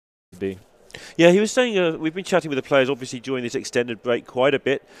be. Yeah, he was saying, we've been chatting with the players obviously during this extended break quite a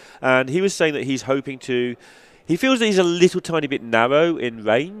bit, and he was saying that he's hoping to, he feels that he's a little tiny bit narrow in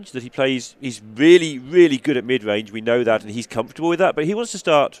range, that he's really, really good at mid-range, we know that, and he's comfortable with that, but he wants to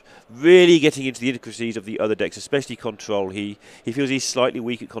start really getting into the intricacies of the other decks, especially control. He feels he's slightly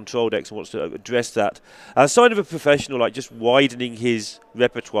weak at control decks and wants to address that. As a sign of a professional, like just widening his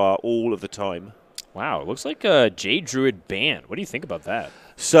repertoire all of the time. Wow, it looks like a Jade Druid ban. What do you think about that?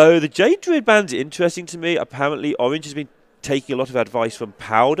 So the Jade Druid ban's interesting to me. Apparently Orange has been taking a lot of advice from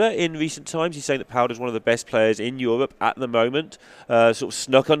Powder in recent times. He's saying that Powder's one of the best players in Europe at the moment. Sort of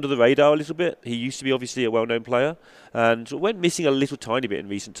snuck under the radar a little bit. He used to be obviously a well-known player and sort of went missing a little tiny bit in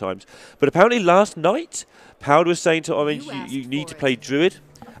recent times. But apparently last night, Powder was saying to Orange, you need to play Druid.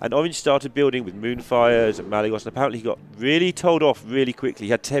 And Orange started building with Moonfires and Malygos, and apparently he got really told off really quickly.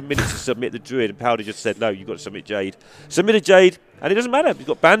 He had 10 minutes to submit the Druid, and Powder just said, no, you've got to submit Jade. Submitted Jade, and it doesn't matter. He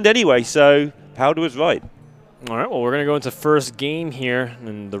got banned anyway, so Powder was right. All right, well, we're going to go into first game here,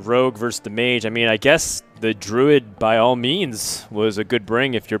 and the Rogue versus the Mage. I mean, I guess the Druid, by all means, was a good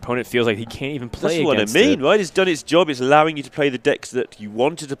bring if your opponent feels like he can't even play against it. That's what I mean, right? It's done its job. It's allowing you to play the decks that you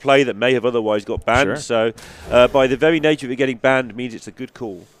wanted to play that may have otherwise got banned. Sure. So by the very nature of it getting banned means it's a good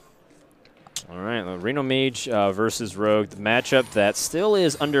call. All right, Reno Mage versus Rogue, the matchup that still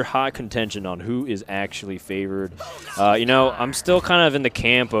is under hot contention on who is actually favored. You know, I'm still kind of in the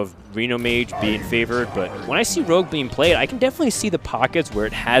camp of Reno Mage being favored, but when I see Rogue being played, I can definitely see the pockets where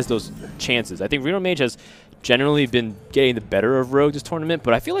it has those chances. I think Reno Mage has generally been getting the better of Rogue this tournament,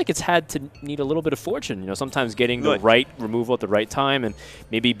 but I feel like it's had to need a little bit of fortune. You know, sometimes getting the right removal at the right time and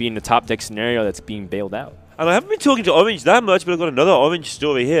maybe being the top deck scenario that's being bailed out. And I haven't been talking to Orange that much, but I've got another Orange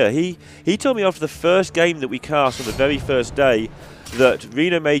story here. He told me after the first game that we cast on the very first day that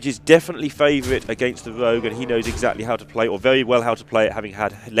Reno Mage is definitely favourite against the Rogue, and he knows exactly how to play, or very well how to play it, having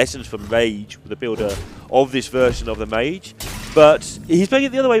had lessons from Rage, the builder of this version of the Mage. But he's playing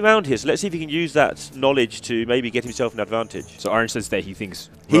it the other way around here, so let's see if he can use that knowledge to maybe get himself an advantage. So Orange says that he thinks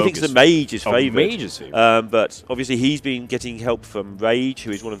the Mage is favourite. Mage is favourite. But obviously he's been getting help from Rage,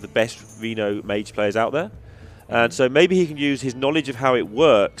 who is one of the best Reno Mage players out there. And so maybe he can use his knowledge of how it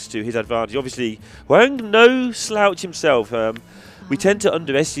works to his advantage. Obviously, Huang, no slouch himself. We tend to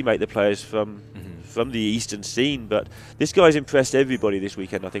underestimate the players from the Eastern scene, but this guy's impressed everybody this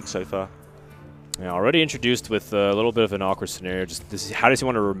weekend, I think, so far. Yeah, already introduced with a little bit of an awkward scenario. Just this is, how does he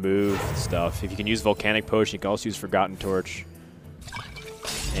want to remove stuff? If you can use Volcanic Potion, you can also use Forgotten Torch.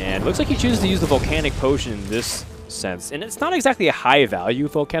 And it looks like he chooses to use the Volcanic Potion in this sense. And it's not exactly a high-value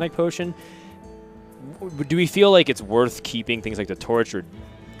Volcanic Potion. Do we feel like it's worth keeping things like the Torch, or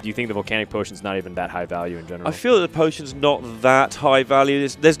do you think the Volcanic Potion's not even that high value in general? I feel that the potion's not that high value.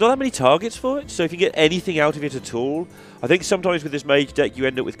 There's not that many targets for it, so if you get anything out of it at all, I think sometimes with this Mage deck you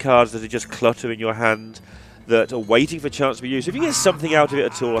end up with cards that are just clutter in your hand that are waiting for a chance to be used. So if you get something out of it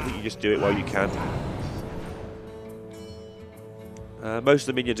at all, I think you just do it while you can. Most of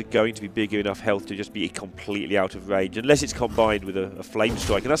the minions are going to be big enough health to just be completely out of range, unless it's combined with a Flame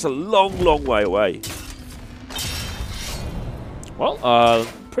Strike, and that's a long, long way away. Well,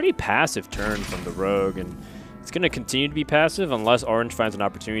 pretty passive turn from the Rogue, and it's going to continue to be passive unless Orange finds an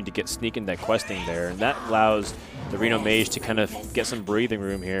opportunity to get sneak in that questing there, and that allows the Reno Mage to kind of get some breathing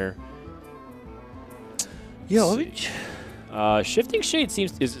room here. Yeah, Orange. Shifting Shade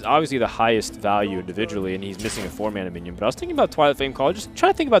is obviously the highest value individually, and he's missing a 4-mana minion. But I was thinking about Twilight Flame Caller, just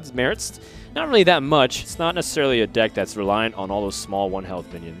trying to think about his merits. Not really that much. It's not necessarily a deck that's reliant on all those small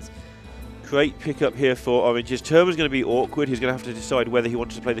 1-health minions. Great pickup here for Orange. His turn was going to be awkward. He's going to have to decide whether he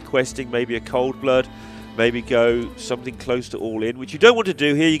wanted to play the questing, maybe a Cold Blood, maybe go something close to all-in, which you don't want to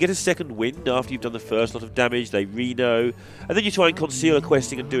do here. You get a second wind after you've done the first lot of damage. They Reno, and then you try and conceal a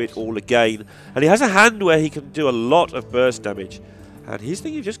questing and do it all again. And he has a hand where he can do a lot of burst damage. And he's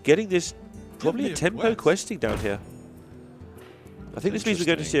thinking of just getting this, probably a tempo questing down here. I think this means we're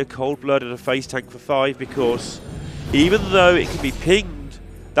going to see a Cold Blood and a Face Tank for 5, because even though it can be pinged,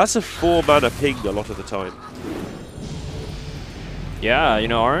 that's a 4-mana ping a lot of the time. Yeah, you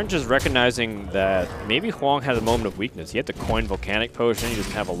know, Orange is recognizing that maybe Huang had a moment of weakness. He had to coin Volcanic Potion. He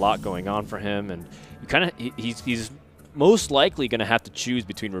doesn't have a lot going on for him, and you kind of he's most likely going to have to choose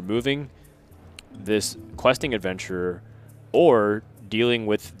between removing this questing adventurer or dealing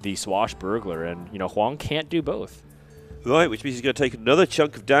with the Swashbuckler, and you know, Huang can't do both. Right, which means he's going to take another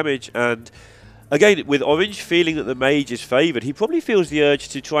chunk of damage, and again, with Orange feeling that the Mage is favoured, he probably feels the urge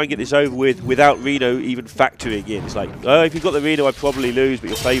to try and get this over with without Reno even factoring in. It's like, oh, if you've got the Reno, I probably lose, but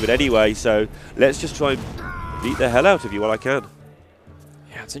you're favoured anyway, so let's just try and beat the hell out of you while I can.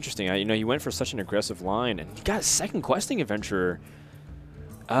 Yeah, it's interesting. You know, you went for such an aggressive line, and you got a second questing adventurer.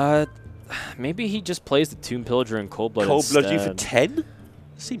 Maybe he just plays the Tomb Pillager and Cold Blood Cold Blood instead. you for 10?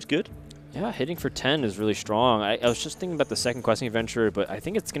 Seems good. Yeah, hitting for 10 is really strong. I was just thinking about the second questing adventure, but I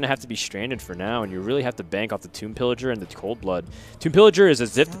think it's going to have to be stranded for now, and you really have to bank off the Tomb Pillager and the Cold Blood. Tomb Pillager is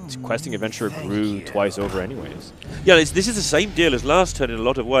as if the questing adventure grew twice over anyways. Yeah, this is the same deal as last turn in a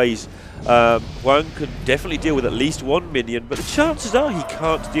lot of ways. Huang could definitely deal with at least 1 minion, but the chances are he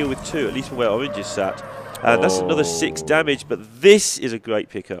can't deal with 2, at least from where Orange is sat. And that's another 6 damage, but this is a great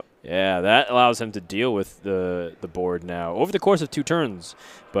pickup. Yeah, that allows him to deal with the board now over the course of 2 turns.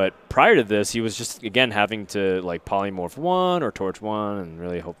 But prior to this, he was just, again, having to like polymorph 1 or torch 1 and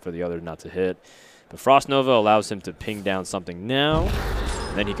really hope for the other not to hit. But Frost Nova allows him to ping down something now,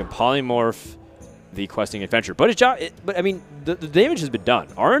 and then he can polymorph the questing adventure. But his job, but I mean, the damage has been done.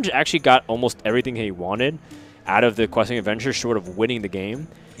 Orange actually got almost everything he wanted out of the questing adventure, short of winning the game.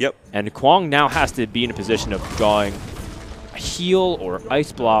 Yep. And Kwang now has to be in a position of drawing a heal or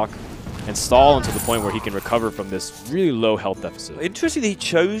ice block and stall until the point where he can recover from this really low health deficit. Interesting that he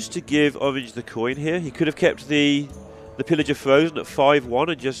chose to give Orange the coin here. He could have kept the Pillager frozen at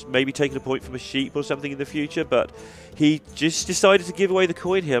 5-1 and just maybe taken a point from a sheep or something in the future, but he just decided to give away the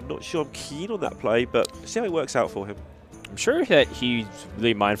coin here. I'm not sure I'm keen on that play, but see how it works out for him. I'm sure that he's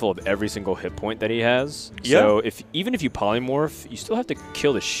really mindful of every single hit point that he has. Yeah. So even if you polymorph, you still have to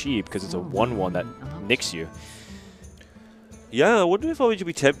kill the sheep because it's a 1-1 that nicks you. Yeah, I wonder if Orange will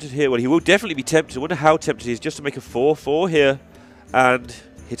be tempted here. Well, he will definitely be tempted. I wonder how tempted he is just to make a 4-4 here and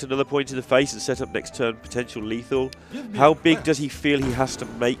hit another point in the face and set up next turn potential lethal. How big does he feel he has to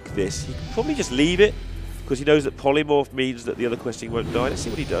make this? He can probably just leave it because he knows that polymorph means that the other questing won't die. Let's see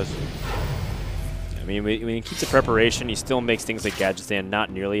what he does. I mean, when he keeps the preparation, he still makes things like Gadget Stand not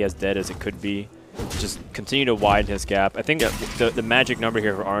nearly as dead as it could be. Just continue to widen his gap. I think the magic number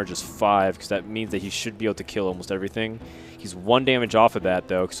here for Orange is 5 because that means that he should be able to kill almost everything. He's 1 damage off of that,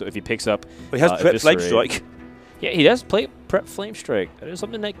 though, so if he picks up he has Prep Flame Strike. Yeah, he does play Prep Flame Strike. That is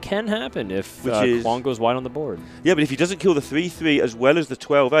something that can happen if Kwang goes wide on the board. Yeah, but if he doesn't kill the 3-3 as well as the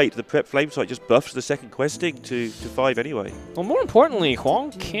 12-8, the Prep Flame Strike just buffs the second questing to 5 anyway. Well, more importantly,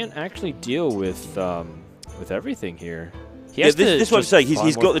 Kwang can't actually deal with everything here. This is what I'm saying.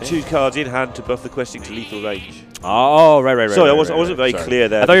 He's got the 2 cards in hand to buff the questing to lethal range. Oh, right. Sorry, I wasn't very clear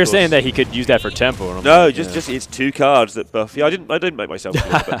there. I thought you were saying that he could use that for tempo. No, like, just it's 2 cards that buff. Yeah, I didn't make myself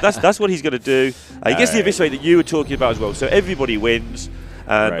clear, but that's what he's going to do. He gets the eviscerate that you were talking about as well. So everybody wins,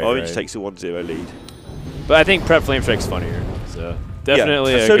 and Orange takes a 1-0 lead. But I think Prep Flame Strike's funnier. So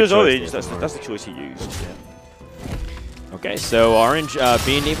definitely. Yeah. So does Orange. That's the choice he used. Yeah. Okay, so Orange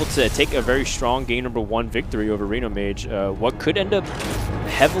being able to take a very strong game number 1 victory over Reno Mage, what could end up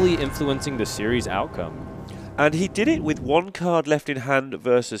heavily influencing the series outcome. And he did it with 1 card left in hand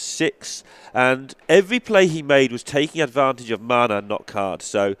versus 6, and every play he made was taking advantage of mana, not cards.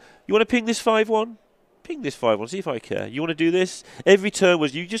 So, you want to ping this 5-1? Ping this 5-1, see if I care. You want to do this? Every turn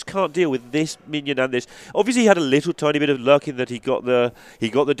was, you just can't deal with this minion and this. Obviously, he had a little tiny bit of luck in that he got the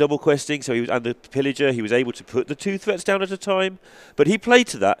double questing, so and the pillager, he was able to put the 2 threats down at a time. But he played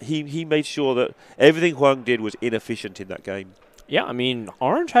to that. He made sure that everything Huang did was inefficient in that game. Yeah, I mean,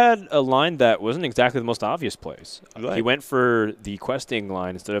 Orange had a line that wasn't exactly the most obvious plays. Right. He went for the questing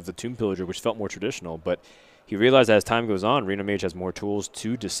line instead of the Tomb Pillager, which felt more traditional, but he realized as time goes on, Reno Mage has more tools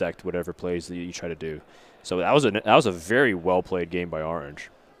to dissect whatever plays that you try to do. So that was a very well-played game by Orange.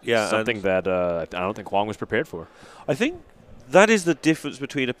 Yeah, something that I don't think Kwang was prepared for. I think that is the difference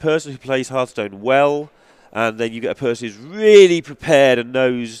between a person who plays Hearthstone well and then you get a person who's really prepared and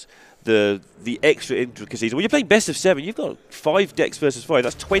knows the extra intricacies. When you're playing best of 7, you've got 5 decks versus 5.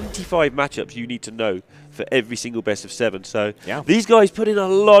 That's 25 matchups you need to know for every single best of 7. So these guys put in a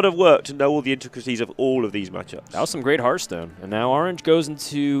lot of work to know all the intricacies of all of these matchups. That was some great Hearthstone. And now Orange goes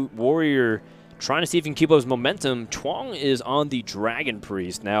into Warrior trying to see if he can keep up his momentum. Chuang is on the Dragon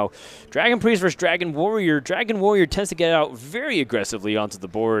Priest. Now, Dragon Priest versus Dragon Warrior. Dragon Warrior tends to get out very aggressively onto the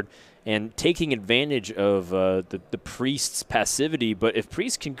board and taking advantage of the Priest's passivity. But if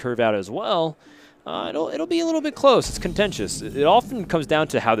Priest can curve out as well, it'll be a little bit close. It's contentious. It often comes down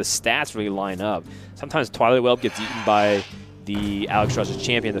to how the stats really line up. Sometimes Twilight Whelp gets eaten by the Alex Strauss's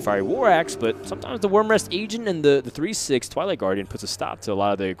champion, the Fiery War Axe, but sometimes the Wormrest Agent and the 3/6 Twilight Guardian puts a stop to a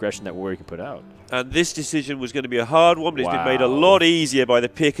lot of the aggression that Warrior can put out. And this decision was going to be a hard one, but it's been made a lot easier by the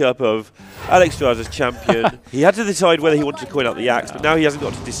pickup of Alex Strauss's champion. He had to decide whether he wanted to coin out the axe, but now he hasn't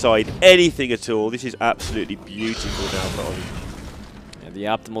got to decide anything at all. This is absolutely beautiful now for Orange. Yeah, the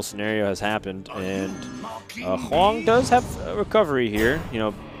optimal scenario has happened, and Huang does have a recovery here. You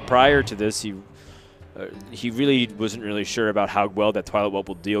know, prior to this, he really wasn't really sure about how well that Twilight Whelp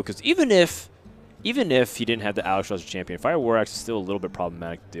will deal, because even if even if he didn't have the Alex Strauss champion, Fire War Axe is still a little bit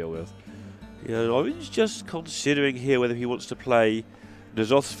problematic to deal with. Yeah, Orange just considering here whether he wants to play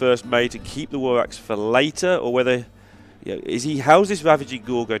N'Zoth's first mate and keep the War Axe for later, or whether, how's this Ravaging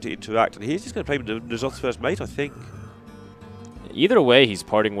Ghoul going to interact? And he's just going to play N'Zoth's first mate, I think. Either way, he's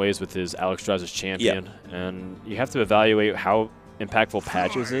parting ways with his Alex Strauss champion, and you have to evaluate how impactful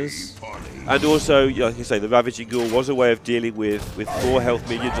Patches is. And also, like I say, the Ravaging Ghoul was a way of dealing with 4 health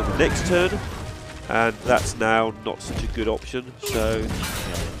minions on the next turn, and that's now not such a good option. So,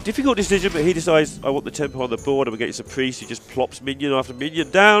 difficult decision, but he decides, I want the tempo on the board, and we're getting some priest who just plops minion after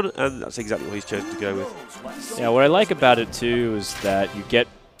minion down, and that's exactly what he's chosen to go with. Yeah, what I like about it too is that you get,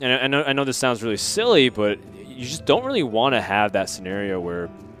 and I know this sounds really silly, but you just don't really want to have that scenario where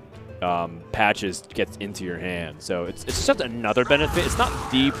Patches gets into your hand. So it's just another benefit. It's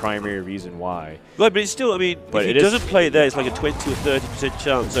not the primary reason why. Right, but it's still, I mean, if he doesn't play it there, it's like a 20 or 30%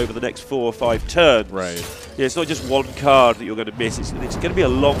 chance over the next 4 or 5 turns. Right. Yeah, it's not just one card that you're going to miss. It's going to be a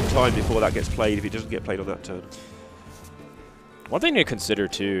long time before that gets played if it doesn't get played on that turn. One thing to consider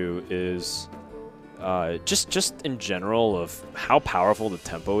too is just in general of how powerful the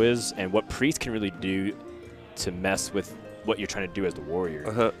tempo is and what Priest can really do to mess with what you're trying to do as the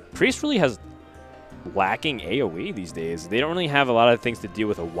warrior. Priest really has lacking AoE these days. They don't really have a lot of things to deal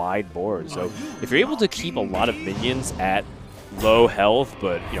with a wide board. So if you're able to keep a lot of minions at low health,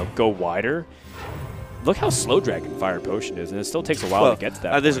 but go wider, look how slow Dragon Fire Potion is, and it still takes a while to get to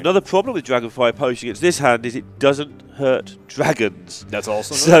that. And there's another problem with Dragon Fire Potion against this hand is it doesn't hurt dragons. That's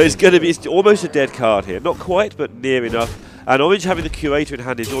also so it's almost a dead card here. Not quite, but near enough. And Orange having the Curator in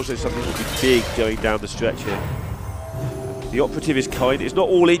hand is also something that will be big going down the stretch here. The Operative is kind. It's not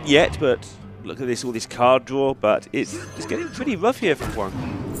all in yet, but look at this, all this card draw. But it's getting pretty rough here for Huang.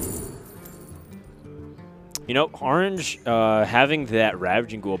 Orange having that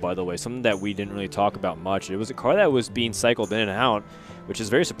Ravaging Ghoul, by the way, something that we didn't really talk about much. It was a card that was being cycled in and out, which is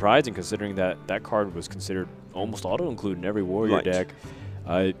very surprising considering that that card was considered almost auto-include in every warrior deck.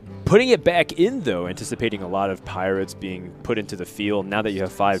 Putting it back in, though, anticipating a lot of Pirates being put into the field now that you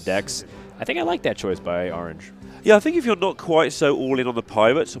have 5 decks, I think I like that choice by Orange. Yeah, I think if you're not quite so all-in on the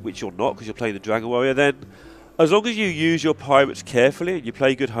Pirates, which you're not because you're playing the Dragon Warrior, then as long as you use your Pirates carefully and you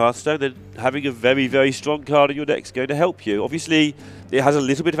play good Hearthstone, then having a very, very strong card in your deck is going to help you. Obviously, it has a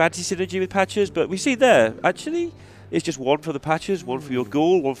little bit of anti-synergy with Patches, but we see there, actually, it's just 1 for the Patches, 1 for your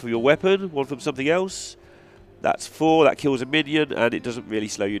Ghoul, 1 for your weapon, 1 from something else. That's 4, that kills a minion, and it doesn't really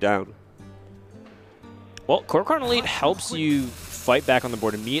slow you down. Well, Core Card Elite helps you fight back on the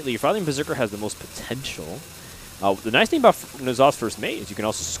board immediately. Frothing Berserker has the most potential. The nice thing about N'Zoth's first mate is you can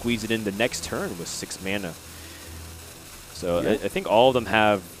also squeeze it in the next turn with 6 mana. So I think all of them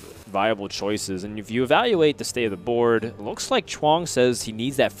have viable choices. And if you evaluate the state of the board, it looks like clhuang says he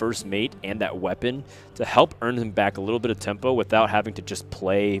needs that first mate and that weapon to help earn him back a little bit of tempo without having to just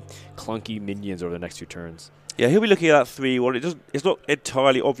play clunky minions over the next 2 turns. Yeah, he'll be looking at that 3-1. It's not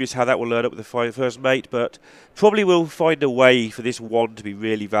entirely obvious how that will learn up with the first mate, but probably will find a way for this 1 to be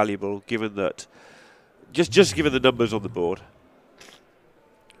really valuable, given that just given the numbers on the board.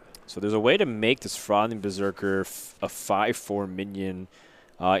 So there's a way to make this Frothing Berserker a 5/4 minion.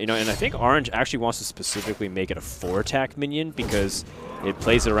 And I think Orange actually wants to specifically make it a 4-attack minion because it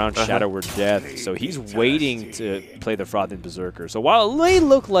plays it around Shadow Word Death. So he's waiting to play the Frothing Berserker. So while it may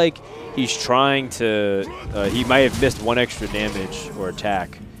look like he's trying to, he might have missed 1 extra damage or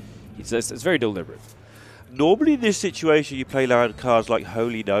attack. It's very deliberate. Normally in this situation you play around cards like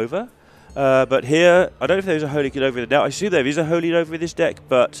Holy Nova. But here, I don't know if there's a Holy Nova in the deck. I assume there is a Holy Nova in this deck,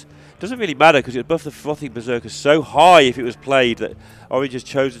 but it doesn't really matter because it would buff the Frothing Berserker so high if it was played that Orange has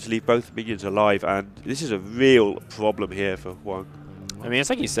chosen to leave both minions alive, and this is a real problem here for Huang. I mean, it's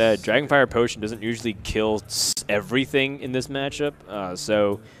like you said, Dragon Fire Potion doesn't usually kill everything in this matchup,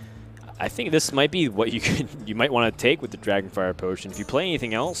 so I think this might be what you might want to take with the Dragon Fire Potion. If you play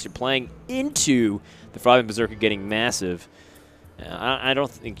anything else, you're playing into the Frothing Berserker getting massive. I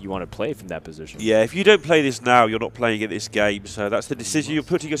don't think you want to play from that position. Yeah, if you don't play this now, you're not playing in this game. So that's the decision you're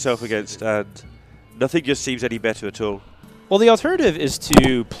putting yourself against, and nothing just seems any better at all. Well, the alternative is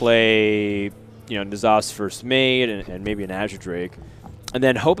to play, N'Zoth's first mate and maybe an Azure Drake, and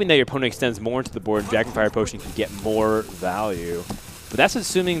then hoping that your opponent extends more into the board and Dragon Fire Potion can get more value. But that's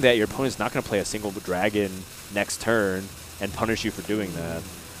assuming that your opponent's not going to play a single dragon next turn and punish you for doing that.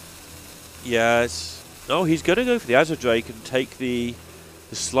 Yes. No, he's going to go for the Azure Drake and take the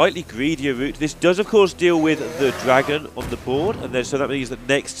slightly greedier route. This does, of course, deal with the dragon on the board, and then so that means that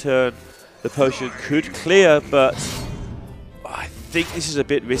next turn the potion could clear, but I think this is a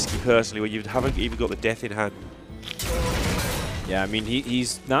bit risky personally when you haven't even got the death in hand. Yeah, I mean,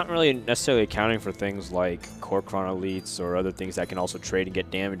 he's not really necessarily accounting for things like Core Chrono Elites or other things that can also trade and get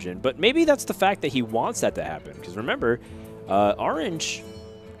damage in. But maybe that's the fact that he wants that to happen. Because remember, Orange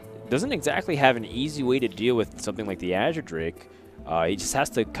doesn't exactly have an easy way to deal with something like the Azure Drake. He just has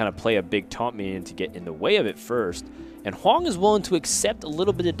to kind of play a big taunt minion to get in the way of it first. And Hwang is willing to accept a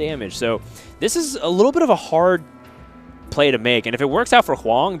little bit of damage. So this is a little bit of a hard play to make. And if it works out for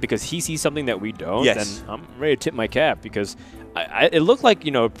Hwang because he sees something that we don't, then I'm ready to tip my cap because it looked like,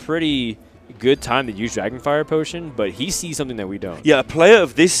 you know, a pretty good time to use Dragonfire Potion, but he sees something that we don't. Yeah, a player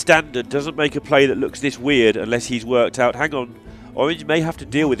of this standard doesn't make a play that looks this weird unless he's worked out, hang on, Orange may have to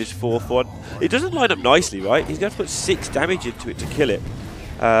deal with this 4th one. It doesn't line up nicely, right? He's going to put 6 damage into it to kill it.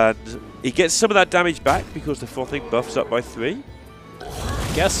 And he gets some of that damage back because the frothing buffs up by 3.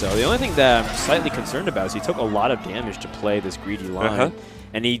 I guess so. The only thing that I'm slightly concerned about is he took a lot of damage to play this greedy line.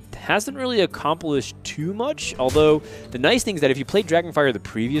 And he hasn't really accomplished too much, although the nice thing is that if you played Dragonfire the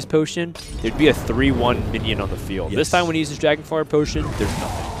previous potion, there'd be a 3-1 minion on the field. This time when he uses Dragonfire Potion, there's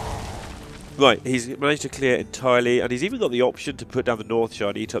nothing. Right, he's managed to clear it entirely, and he's even got the option to put down the North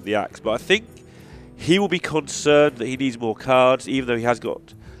Shard and eat up the axe, but I think he will be concerned that he needs more cards, even though he has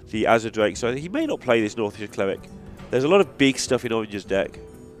got the Azure Drake, so he may not play this North Shard Cleric. There's a lot of big stuff in Orange's deck.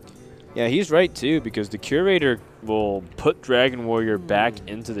 Yeah, he's right too, because the Curator will put Dragon Warrior back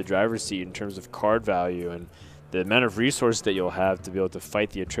into the driver's seat in terms of card value and the amount of resources that you'll have to be able to fight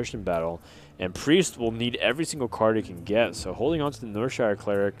the attrition battle. And Priest will need every single card he can get, so holding on to the Northshire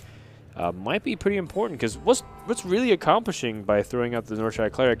Cleric might be pretty important, because what's really accomplishing by throwing out the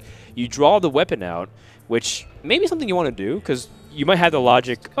Northshire Cleric, you draw the weapon out, which may be something you want to do, because you might have the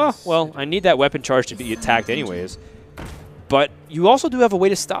logic, oh, well, I need that weapon charge to be attacked anyways. But you also do have a way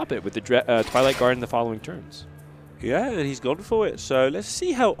to stop it with the Twilight Guard in the following turns. Yeah, and he's gone for it. So let's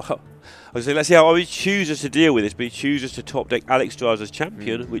see how let's see how Orange chooses to deal with this. But he chooses to top deck Alex Strauss as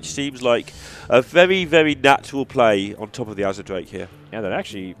champion, which seems like a very, very natural play on top of the Azure Drake here. Yeah, that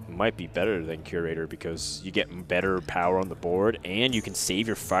actually might be better than Curator because you get better power on the board and you can save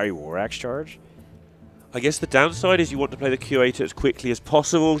your Fiery War Axe charge. I guess the downside is you want to play the Curator as quickly as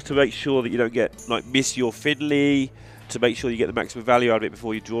possible to make sure that you don't get miss your Finley, to make sure you get the maximum value out of it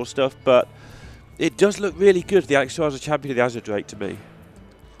before you draw stuff, but it does look really good, the Alex Strauss as champion of the Azure Drake to me.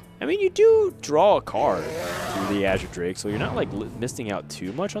 I mean, you do draw a card through the Azure Drake, so you're not like missing out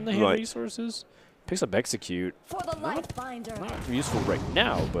too much on the hand resources. Picks up Execute. Not useful right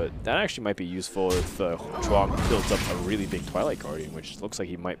now, but that actually might be useful if Chuang builds up a really big Twilight Guardian, which looks like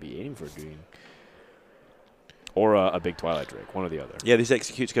he might be aiming for doing. Or a big Twilight Drake, one or the other. Yeah, this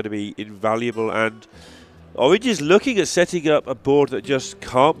Execute's going to be invaluable, and Orange is looking at setting up a board that just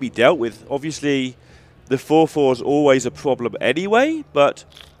can't be dealt with. Obviously, the 4/4 is always a problem anyway, but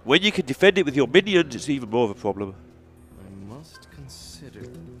when you can defend it with your minions, it's even more of a problem. I must consider.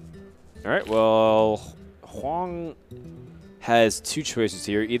 All right, well, Hwang has 2 choices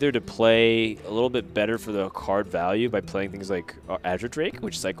here. Either to play a little bit better for the card value by playing things like Azure Drake,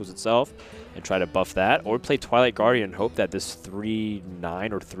 which cycles itself, and try to buff that, or play Twilight Guardian and hope that this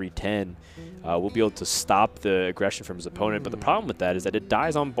 3/9 or 3/10 will be able to stop the aggression from his opponent. But the problem with that is that it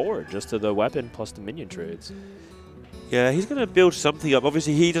dies on board just to the weapon plus the minion trades. Yeah, he's going to build something up.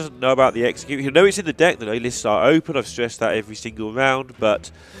 Obviously, he doesn't know about the Execute. He'll know it's in the deck. The lists are open. I've stressed that every single round, but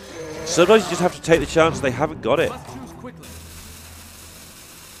sometimes you just have to take the chance they haven't got it.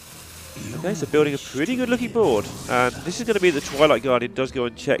 Okay, so building a pretty good looking board, and this is going to be the Twilight Guardian does go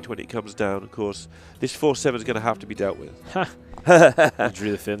unchecked when it comes down. Of course, this 4/7 is going to have to be dealt with.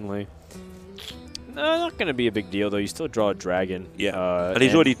 Drew the Finley. No, not going to be a big deal, though. You still draw a dragon. Yeah, and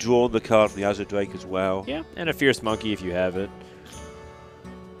he's already drawn the card from the Azure Drake as well. Yeah, and a Fierce Monkey if you have it.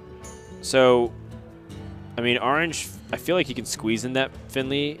 So, I mean, Orange, I feel like he can squeeze in that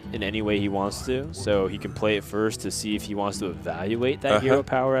Finley in any way he wants to. So he can play it first to see if he wants to evaluate that hero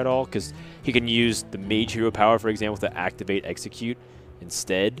power at all, because he can use the Mage hero power, for example, to activate Execute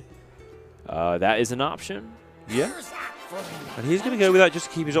instead. That is an option. Yeah. And he's going to go with that just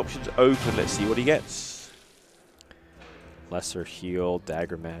to keep his options open. Let's see what he gets. Lesser Heal,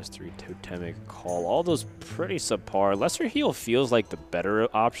 Dagger Mastery, Totemic Call, all those pretty subpar. Lesser Heal feels like the better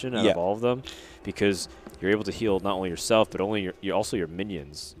option out of all of them, because you're able to heal not only yourself, but also your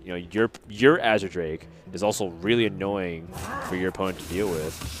minions. You know, your Azure Drake is also really annoying for your opponent to deal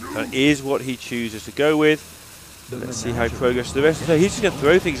with. That is what he chooses to go with. Let's see how he progresses the rest. So he's just going to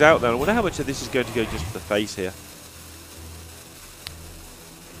throw things out there. I wonder how much of this is going to go just to the face here.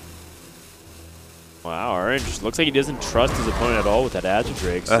 Wow, Orange looks like he doesn't trust his opponent at all with that Azure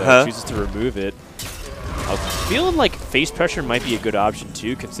Drake, so he chooses to remove it. I was feeling like face pressure might be a good option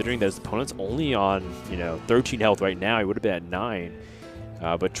too, considering that his opponent's only on 13 health right now. He would have been at 9.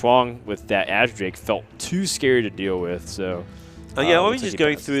 But clhuang with that Azure Drake felt too scary to deal with. So yeah, Orange is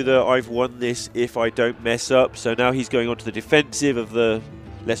going through the I've won this if I don't mess up. So now he's going on to the defensive of the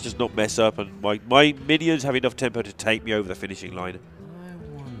let's just not mess up, and my minions have enough tempo to take me over the finishing line.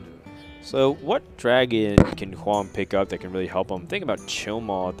 So what dragon can clhuang pick up that can really help him? Think about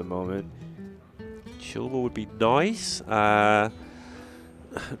Chilmaw at the moment. Chilmaw would be nice.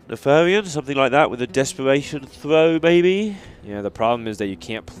 Nefarian, something like that, with a desperation throw, maybe. Yeah, the problem is that you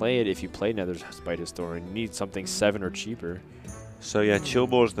can't play it if you play another Spite Historian. You need something 7 or cheaper. So yeah,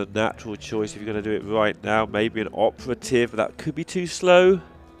 Chilmaw is the natural choice if you're going to do it right now. Maybe an Operative, but that could be too slow.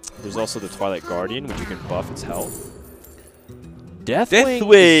 There's also the Twilight Guardian, which you can buff its health.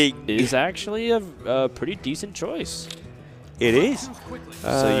 Deathwing is actually a pretty decent choice. It is.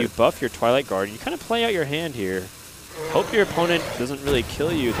 So you buff your Twilight Guardian. You kind of play out your hand here. Hope your opponent doesn't really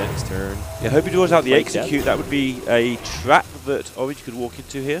kill you next turn. Yeah, hope he draws out the Death. Execute. That would be a trap that Orange could walk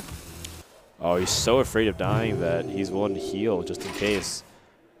into here. Oh, he's so afraid of dying that he's willing to heal just in case.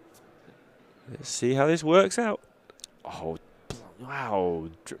 Let's see how this works out. Oh, wow.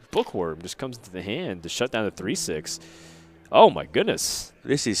 Bookworm just comes into the hand to shut down the 3/6. Oh, my goodness.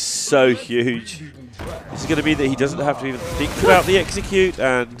 This is so huge. This is going to mean that he doesn't have to even think about the Execute.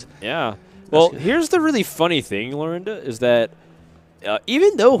 And yeah. Well, here's the really funny thing, Lorinda, is that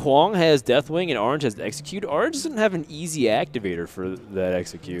even though clhuang has Deathwing and Orange has Execute, Orange doesn't have an easy activator for that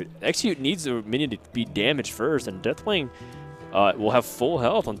Execute. Execute needs a minion to be damaged first, and Deathwing will have full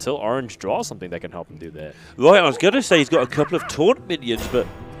health until Orange draws something that can help him do that. Right, I was going to say he's got a couple of Taunt minions, but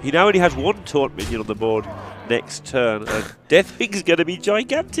he now only has 1 Taunt minion on the board next turn. And Deathwing's going to be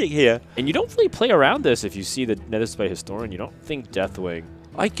gigantic here. And you don't really play around this if you see the Nether Spite Historian. You don't think Deathwing.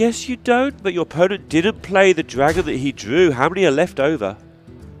 I guess you don't, but your opponent didn't play the dragon that he drew. How many are left over?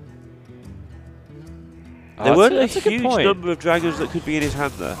 There weren't a huge number of dragons that could be in his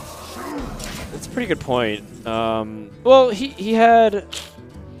hand there. That's a pretty good point. Well, he had...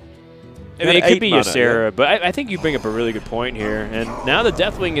 I mean, it could be Ysera, yeah. But I think you bring up a really good point here. And now the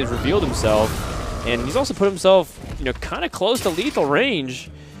Deathwing has revealed himself, and he's also put himself, kind of close to lethal range.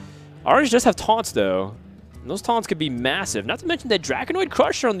 Orange does have taunts, though. And those taunts could be massive. Not to mention that Draconoid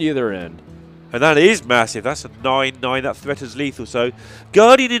Crusher on the other end. And that is massive. That's a 9/9. That threatens lethal. So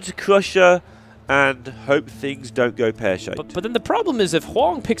Guardian into Crusher and hope things don't go pear-shaped. But then the problem is if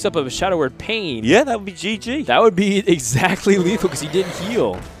clhuang picks up a Shadow Word Pain... Yeah, that would be GG. That would be exactly lethal because he didn't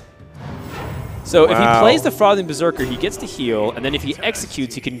heal. So if he plays the Frothing Berserker, he gets to heal, and then if he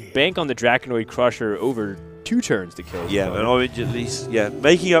executes, he can bank on the Draconoid Crusher over 2 turns to kill. Yeah, and Orange at least,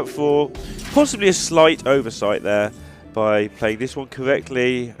 making up for possibly a slight oversight there by playing this one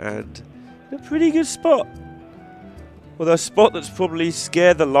correctly and a pretty good spot. Although a spot that's probably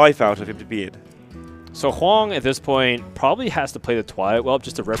scared the life out of him to be in. So clhuang at this point probably has to play the Twilight Whelp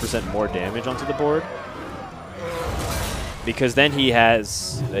just to represent more damage onto the board. Because then he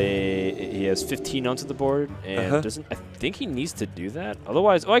has 15 onto the board, and doesn't. I think he needs to do that.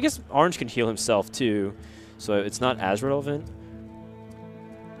 Otherwise, I guess Orange can heal himself too, so it's not as relevant.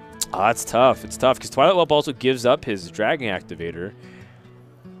 It's tough. It's tough because Twilight Whelp also gives up his Dragon Activator.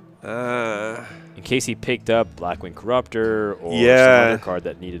 In case he picked up Blackwing Corruptor or some other card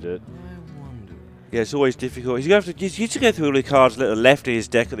that needed it. Yeah, it's always difficult. He's going to have to go through all the cards that are left in his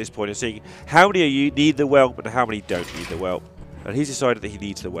deck at this point and seeing how many of you need the Whelp and how many don't need the Whelp. And he's decided that he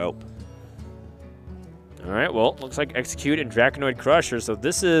needs the Whelp. All right, well, looks like Execute and Draconoid Crusher. So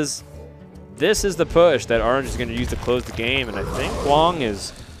this is the push that Orange is going to use to close the game. And I think clhuang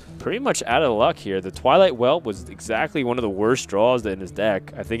is pretty much out of luck here. The Twilight Whelp was exactly one of the worst draws in his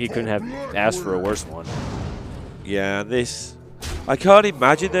deck. I think he couldn't have asked for a worse one. Yeah, I can't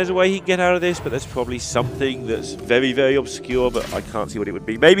imagine there's a way he can get out of this, but there's probably something that's very, very obscure, but I can't see what it would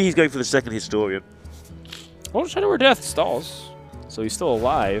be. Maybe he's going for the second Historian. Well, Shadow Word Death stalls, so he's still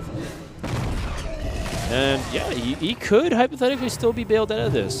alive. And yeah, he could hypothetically still be bailed out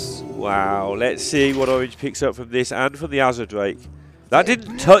of this. Wow, let's see what Orange picks up from this and from the Azure Drake. That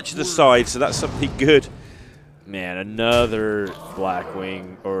didn't touch the side, so that's something good. Man, another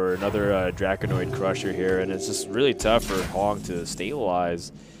Blackwing or another Draconoid Crusher here, and it's just really tough for clhuang to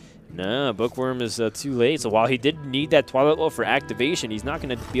stabilize. No, Bookworm is too late. So while he did need that Twilight Whelp for activation, he's not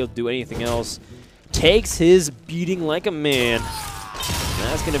going to be able to do anything else. Takes his beating like a man. And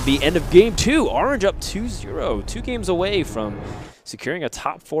that's going to be end of game 2. Orange up 2-0, 2 games away from securing a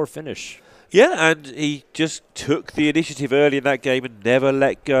top 4 finish. Yeah, and he just took the initiative early in that game and never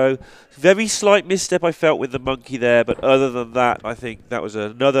let go. Very slight misstep I felt with the monkey there, but other than that, I think that was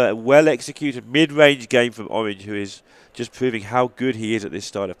another well-executed mid-range game from Orange, who is just proving how good he is at this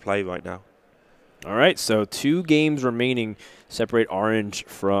style of play right now. All right, so 2 games remaining separate Orange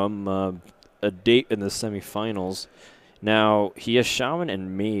from a date in the semifinals. Now, he has Shaman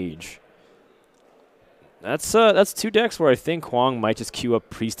and Mage. That's 2 decks where I think Huang might just queue up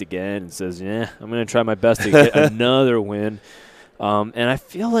Priest again and says, yeah, I'm going to try my best to get another win. And I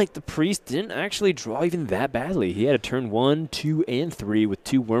feel like the Priest didn't actually draw even that badly. He had a turn 1, 2, and 3 with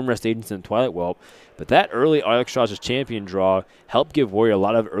 2 Wormrest Agents and Twilight Whelp. But that early Alexstrasza's champion draw helped give Warrior a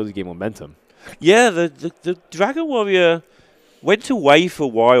lot of early game momentum. Yeah, the Dragon Warrior went away for a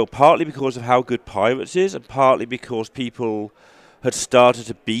while, partly because of how good Pirates is, and partly because people had started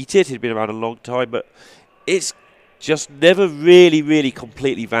to beat it. It had been around a long time, but it's just never really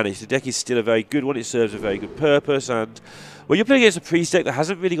completely vanished. The deck is still a very good one. It serves a very good purpose, and when you're playing against a Priest deck that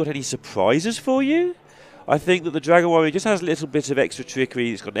hasn't really got any surprises for you, I think that the Dragon Warrior just has a little bit of extra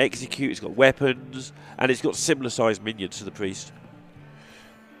trickery. It's got an Execute, it's got weapons, and it's got similar-sized minions to the Priest.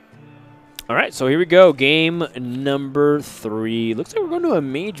 All right, so here we go. Game number 3. Looks like we're going to a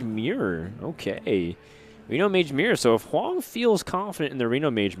Mage Mirror. Okay. Reno Mage Mirror. So if Huang feels confident in the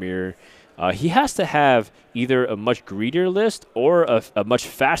Reno Mage Mirror, he has to have either a much greedier list or a much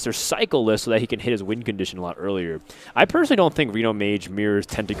faster cycle list so that he can hit his win condition a lot earlier. I personally don't think Reno Mage Mirrors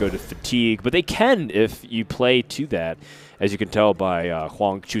tend to go to fatigue, but they can if you play to that, as you can tell by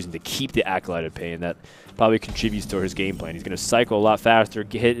Huang choosing to keep the Acolyte of Pain. That probably contributes to his game plan. He's going to cycle a lot faster,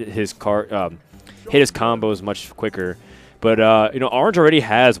 hit his combos much quicker. But Orange already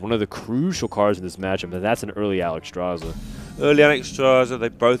has one of the crucial cards in this matchup, and that's an early Alexstrasza. Early Alexstrasza, they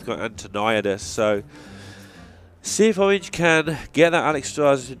both got Antoniadus, so see if Orange can get that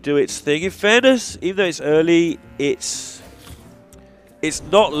Alexstrasza to do its thing. In fairness, even though it's early, it's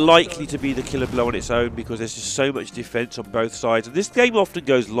not likely to be the killer blow on its own because there's just so much defense on both sides. And this game often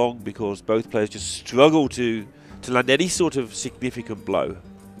goes long because both players just struggle to land any sort of significant blow.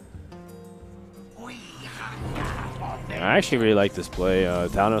 I actually really like this play,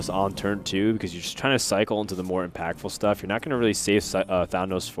 Thanos on turn 2, because you're just trying to cycle into the more impactful stuff. You're not going to really save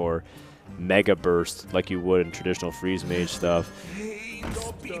Thanos for Mega Burst like you would in traditional Freeze Mage stuff.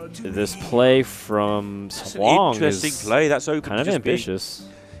 This play from Huang is interesting play. That's open kind of ambitious.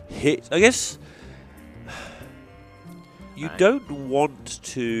 Hit, I guess. You don't want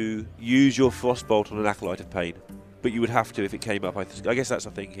to use your Frostbolt on an Acolyte of Pain, but you would have to if it came up. I guess that's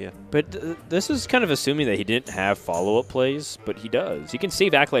a thing here. But this is kind of assuming that he didn't have follow-up plays, but he does. He can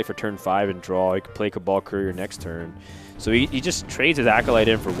save Acolyte for turn 5 and draw. He can play Cabal Courier next turn. So he just trades his Acolyte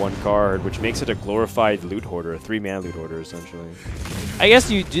in for 1 card, which makes it a glorified loot hoarder, a 3-mana loot hoarder, essentially. I guess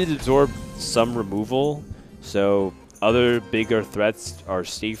you did absorb some removal, so other bigger threats are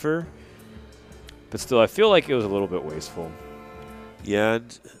safer. But still, I feel like it was a little bit wasteful. Yeah,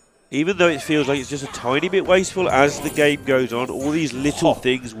 and even though it feels like it's just a tiny bit wasteful, as the game goes on, all these little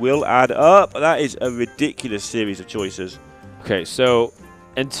things will add up. That is a ridiculous series of choices. Okay, so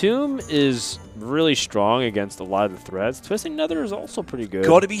Entomb is really strong against a lot of the threats. Twisting Nether is also pretty good.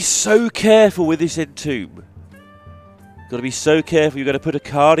 Got to be so careful with this Entomb. Got to be so careful. You've got to put a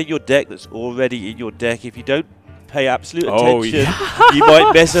card in your deck that's already in your deck. If you don't pay absolute attention, you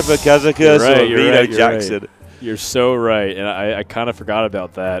might mess up a Kazakus or a Reno Jackson. Right. You're so right, and I kind of forgot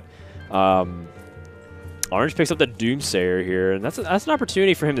about that. Orange picks up the Doomsayer here, and that's an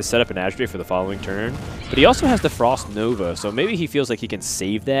opportunity for him to set up an Azure Drake for the following turn. But he also has the Frost Nova, so maybe he feels like he can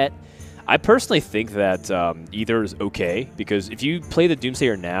save that. I personally think that either is okay, because if you play the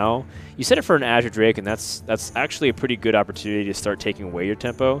Doomsayer now, you set it for an Azure Drake, and that's actually a pretty good opportunity to start taking away your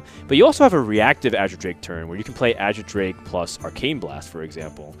tempo. But you also have a reactive Azure Drake turn, where you can play Azure Drake plus Arcane Blast, for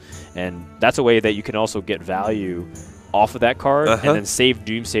example. And that's a way that you can also get value off of that card, and then save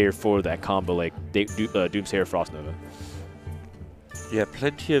Doomsayer for that combo, like Doomsayer Frost Nova. Yeah,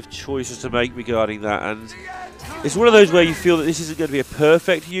 plenty of choices to make regarding that, and it's one of those where you feel that this isn't going to be a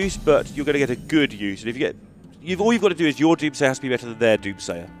perfect use, but you're going to get a good use. And if all you've got to do is your Doomsayer has to be better than their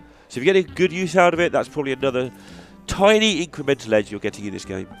Doomsayer. So if you get a good use out of it, that's probably another tiny incremental edge you're getting in this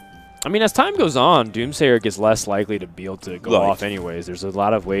game. I mean, as time goes on, Doomsayer gets less likely to be able to go off anyways. There's a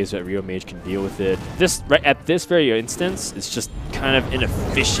lot of ways that Reno Mage can deal with it. At this very instance, it's just kind of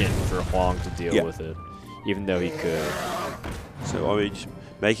inefficient for Huang to deal with it, even though he could. So Orange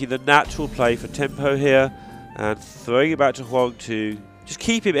making the natural play for tempo here and throwing it back to Huang to just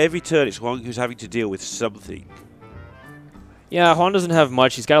keep him every turn. It's Huang who's having to deal with something. Yeah, Huang doesn't have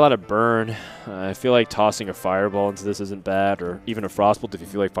much. He's got a lot of burn. I feel like tossing a Fireball into this isn't bad, or even a Frostbolt if you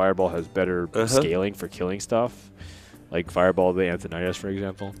feel like Fireball has better scaling for killing stuff. Like Fireball the Anthonitis, for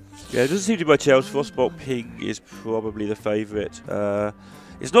example. Yeah, it doesn't seem to be much else. Frostbolt Ping is probably the favourite.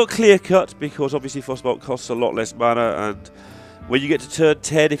 It's not clear-cut because obviously Frostbolt costs a lot less mana, and when you get to turn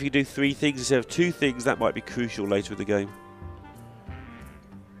 10, if you do 3 things instead of 2 things, that might be crucial later in the game.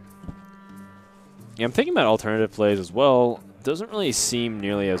 Yeah, I'm thinking about alternative plays as well. Doesn't really seem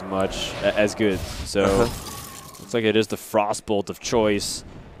nearly as much as good. So looks like it is the Frostbolt of choice.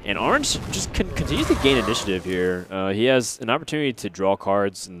 And Orange just continues to gain initiative here. He has an opportunity to draw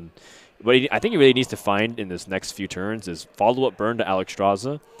cards, and what I think he really needs to find in this next few turns is follow-up burn to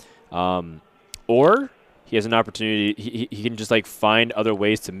Alexstrasza, or he has an opportunity. He can just like find other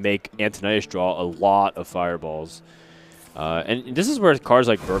ways to make Antonitis draw a lot of fireballs. And this is where cards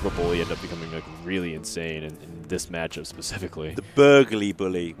like Burgle Bully end up becoming like really insane in this matchup specifically. The Burgly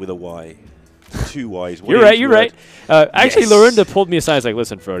Bully with a Y. 2 Ys. You're right. You're right. Actually, Lorinda pulled me aside. It's like,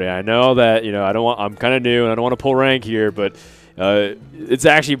 listen, Frode, I know that I don't want. I'm kind of new and I don't want to pull rank here, but it's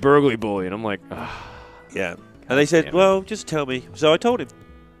actually Burgly Bully, and I'm like, yeah. And they said, well, just tell me. So I told him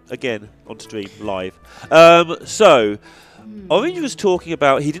again on stream live. So Orange was talking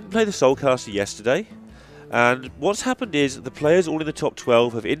about he didn't play the Soulcaster yesterday. And what's happened is the players all in the top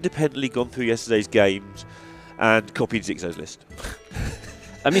 12 have independently gone through yesterday's games and copied Zigzo's list.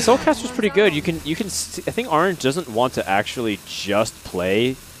 I mean, Soulcaster's pretty good. You can. I think Orange doesn't want to actually just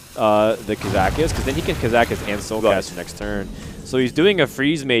play the Kazakus, because then he can Kazakus and Soulcaster next turn. So he's doing a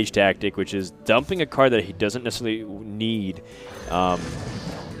Freeze Mage tactic, which is dumping a card that he doesn't necessarily need,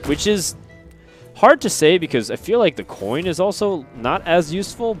 which is hard to say because I feel like the coin is also not as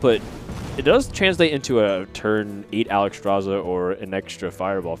useful, but it does translate into a turn 8 Alexstrasza or an extra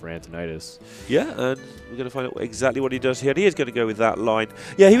Fireball for Antonitis. Yeah, and we're going to find out exactly what he does here. And he is going to go with that line.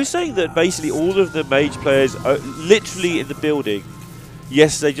 Yeah, he was saying that basically all of the Mage players are literally in the building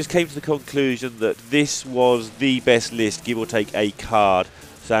yesterday just came to the conclusion that this was the best list, give or take a card.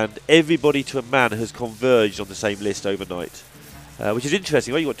 And everybody to a man has converged on the same list overnight. Which is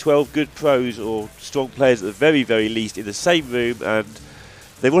interesting, right? You've got 12 good pros or strong players at the very, very least in the same room, and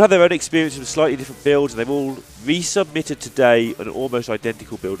they've all had their own experiences with slightly different builds, and they've all resubmitted today an almost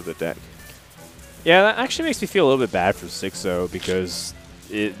identical build of the deck. Yeah, that actually makes me feel a little bit bad for 6-0 because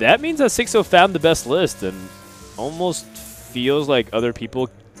that means that 6-0 found the best list and almost feels like other people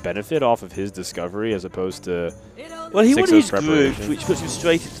benefit off of his discovery as opposed to well, he won his group, which puts him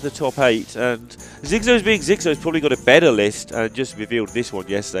straight into the top 8, and Zigzo's being Zigzo's probably got a better list and just revealed this one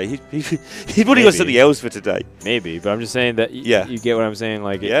yesterday. He's probably got something else for today. Maybe, but I'm just saying that you get what I'm saying.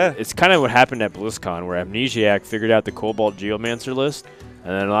 Like, it's kind of what happened at BlizzCon, where Amnesiac figured out the Cobalt Geomancer list,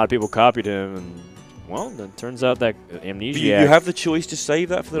 and then a lot of people copied him, and well, it turns out that Amnesiac... You have the choice to save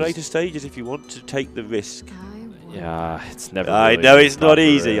that for the later stages if you want to take the risk. Yeah, it's never I really know it's not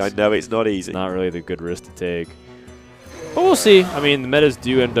easy. I know it's not easy. Not really the good risk to take. But we'll see. I mean, the metas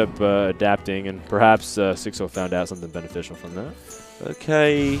do end up adapting, and perhaps 6-0 found out something beneficial from that.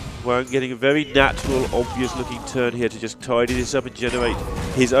 Okay, well, getting a very natural, obvious-looking turn here to just tidy this up and generate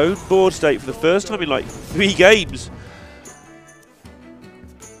his own board state for the first time in like 3 games.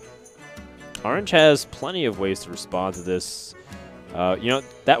 Orange has plenty of ways to respond to this.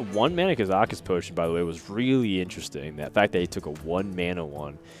 That 1 mana Kazakus potion, by the way, was really interesting. That fact that he took a 1 mana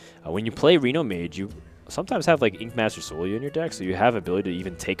one. When you play Reno Mage, you sometimes have like Inkmaster Solia in your deck, so you have ability to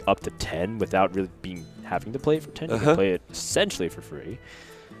even take up to 10 without really having to play it for 10. You can play it essentially for free.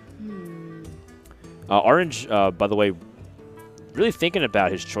 Orange, by the way, really thinking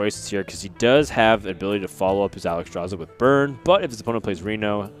about his choices here because he does have the ability to follow up his Alexstrasza with Burn, but if his opponent plays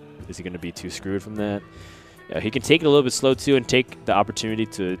Reno, is he going to be too screwed from that? He can take it a little bit slow, too, and take the opportunity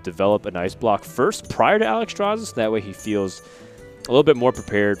to develop an ice block first prior to Alexstrasza, so that way he feels a little bit more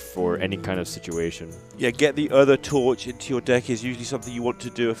prepared for any kind of situation. Yeah, get the other torch into your deck is usually something you want to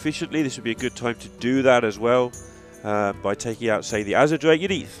do efficiently. This would be a good time to do that as well by taking out, say, the Azure.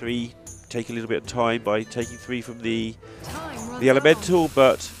 You'd eat 3, take a little bit of time by taking 3 from the Elemental,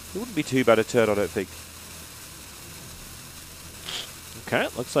 but it wouldn't be too bad a turn, I don't think. Okay,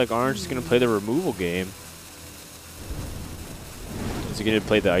 looks like Orange is going to play the removal game. Is he going to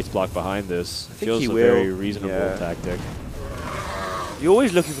play the ice block behind this? I think Feels he a will. very reasonable tactic. You're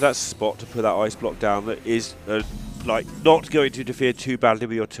always looking for that spot to put that ice block down that is like not going to interfere too badly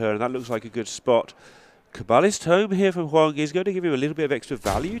with your turn. That looks like a good spot. Kabbalist Tome here from Huang is going to give you a little bit of extra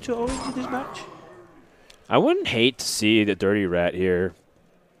value to Orange in this match. I wouldn't hate to see the Dirty Rat here.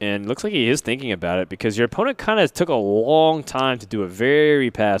 And looks like he is thinking about it because your opponent kind of took a long time to do a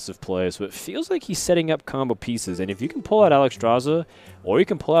very passive play. So it feels like he's setting up combo pieces. And if you can pull out Alexstrasza, or you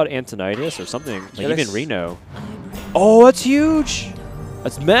can pull out Antonidas or something, like even Reno. Oh, that's huge!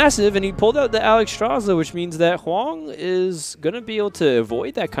 That's massive, and he pulled out the Alexstrasza, which means that Huang is going to be able to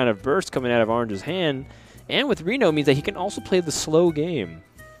avoid that kind of burst coming out of Orange's hand. And with Reno means that he can also play the slow game.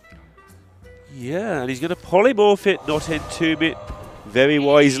 Yeah, and he's going to polymorph it, not entomb it very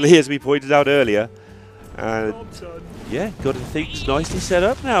wisely, as we pointed out earlier. And yeah, got things nicely set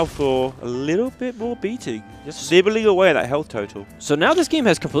up now for a little bit more beating. Just nibbling away at that health total. So now this game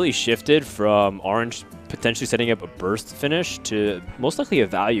has completely shifted from Orange potentially setting up a burst finish to most likely a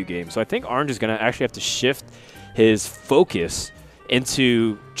value game. So I think Orange is going to actually have to shift his focus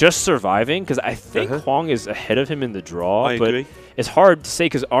into just surviving, because I think Huang is ahead of him in the draw. I agree. It's hard to say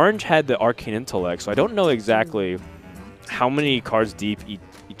because Orange had the Arcane Intellect, so I don't know exactly how many cards deep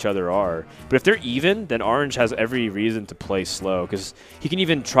each other are. But if they're even, then Orange has every reason to play slow, because he can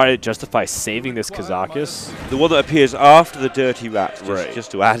even try to justify saving this Kazakis. The one that appears after the Dirty Rat,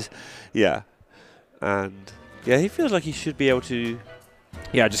 just to add. Yeah. And yeah, he feels like he should be able to...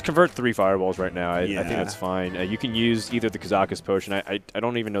 Yeah, just convert 3 fireballs right now. I think that's fine. You can use either the Kazakis potion. I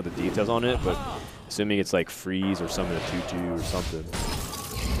don't even know the details on it, but assuming it's like freeze or summon a 2/2 or something,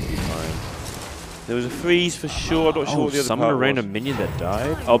 it'll be fine. There was a freeze for sure. I'm not sure what the other summon part a random minion that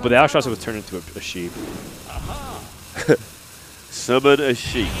died? Oh, but the Alexstrasza was turned into a sheep. Summon a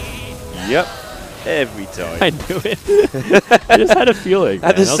sheep. Yep. Every time. I knew it. I just had a feeling.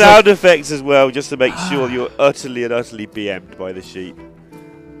 And the sound effects as well, just to make sure you're utterly and utterly BM'd by the sheep.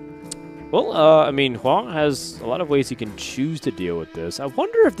 Well, I mean, Huang has a lot of ways he can choose to deal with this. I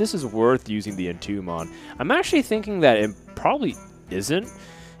wonder if this is worth using the Entomb on. I'm actually thinking that it probably isn't.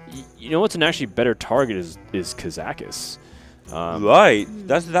 You know what's an actually better target is Kazakis. Right.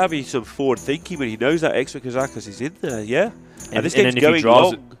 That'd be some forward thinking, but he knows that extra Kazakis is in there, yeah? And this game's going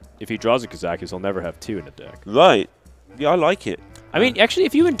long. If he draws a Kazakis, he'll never have 2 in a deck. Right. Yeah, I like it. I mean, actually,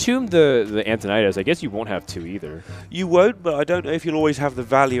 if you entomb the Antonidas, I guess you won't have 2 either. You won't, but I don't know if you'll always have the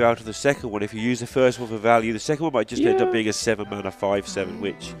value out of the second one. If you use the first one for value, the second one might just end up being a 7-mana 5/7,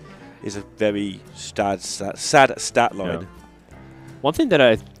 which is a very sad stat line. Yeah. One thing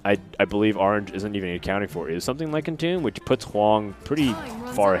that I believe Orange isn't even accounting for is something like Entomb, which puts Huang pretty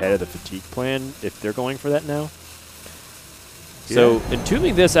far ahead of the Fatigue plan if they're going for that now. So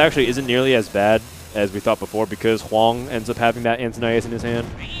entombing this actually isn't nearly as bad as we thought before, because Huang ends up having that Antonidas in his hand.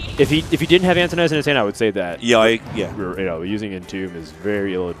 If he didn't have Antonidas in his hand, I would say that. Yeah, using Entomb is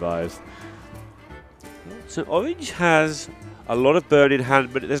very ill-advised. So Orange has a lot of burn in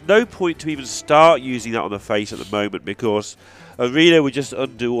hand, but there's no point to even start using that on the face at the moment, because Arena would just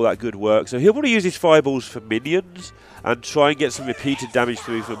undo all that good work. So he'll probably use his fireballs for minions and try and get some repeated damage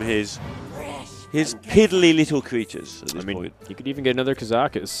through from his piddly little creatures at this point. He could even get another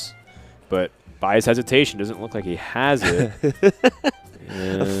Kazakis, but by his hesitation, doesn't look like he has it.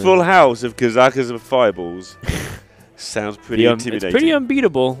 A full house of Kazakis and fireballs. Sounds pretty intimidating. It's pretty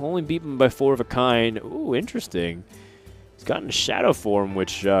unbeatable. Only beaten by 4 of a kind. Ooh, interesting. He's gotten a shadow form,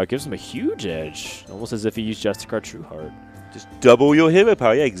 which gives him a huge edge. Almost as if he used Justicar Trueheart. Just double your hero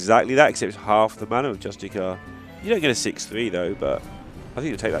power. Yeah, exactly that, except it's half the mana of Justicar. You don't get a 6/3 though, but I think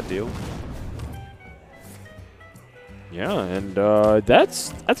you'll take that deal. Yeah, and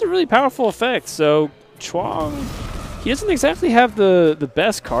that's a really powerful effect. So Chuang, he doesn't exactly have the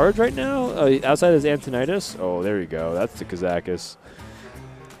best cards right now outside his Antonidas. Oh, there you go. That's the Kazakis.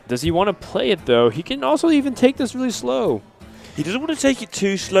 Does he want to play it though? He can also even take this really slow. He doesn't want to take it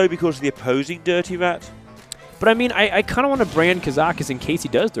too slow because of the opposing Dirty Rat. But I mean, I kind of want to brand Kazakis in case he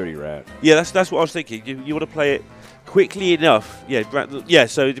does Dirty Rat. Yeah, that's what I was thinking. You want to play it quickly enough. Yeah,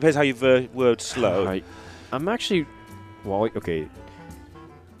 so it depends how you word slow. I'm actually... Well, okay.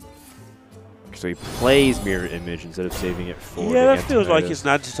 So he plays Mirror Image instead of saving it for Yeah, that feels like it's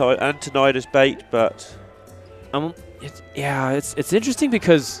an Antonidas bait, but... It's interesting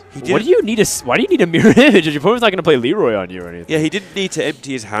because why do you need a Mirror Image if your opponent's not going to play Leroy on you or anything? Yeah, he didn't need to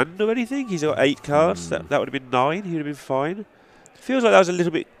empty his hand or anything. He's got 8 cards. That would have been 9. He would have been fine. Feels like that was a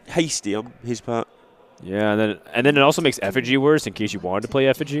little bit hasty on his part. Yeah, and then it also makes Effigy worse in case you wanted to play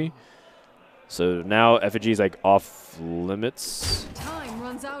Effigy. So now Effigy is like off limits. Time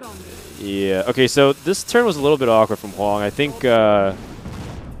runs out on me. Yeah. Okay. So this turn was a little bit awkward from Huang. I think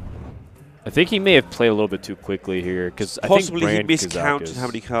he may have played a little bit too quickly here because possibly he miscounted how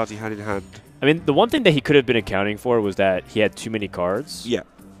many cards he had in hand. I mean, the one thing that he could have been accounting for was that he had too many cards. Yeah.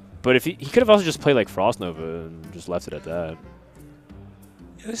 But if he could have also just played like Frost Nova and just left it at that.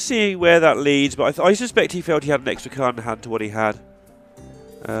 Let's see where that leads, but I suspect he felt he had an extra card in hand to what he had.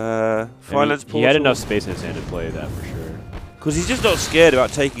 Finance He had enough space in his hand to play that for sure. Because he's just not scared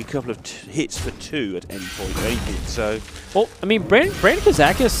about taking a couple of hits for 2 at any point or anything. So, well, I mean, Brand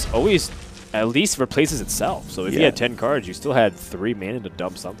Kazakis always at least replaces itself. So if you had 10 cards, you still had 3 mana to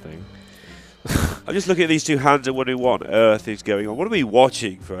dump something. I'm just looking at these two hands and wondering what on earth is going on. What are we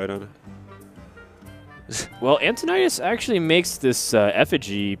watching, Frodo? Well, Antonidas actually makes this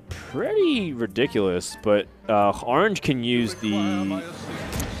effigy pretty ridiculous, but Orange can use the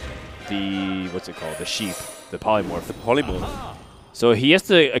what's it called? The sheep, the polymorph. The polymorph. So he has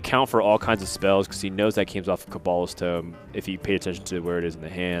to account for all kinds of spells because he knows that came off of Kabbalah's Tome if he paid attention to where it is in the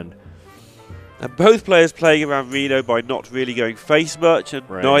hand. And both players playing around Reno by not really going face much, and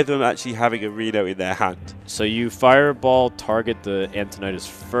neither of them actually having a Reno in their hand. So you Fireball target the Antonidas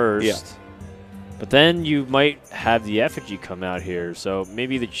first, but then you might have the effigy come out here. So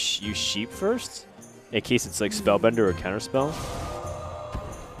maybe you sheep first, in case it's like Spellbender or Counterspell.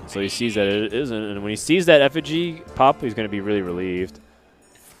 So he sees that it isn't, and when he sees that effigy pop, he's going to be really relieved.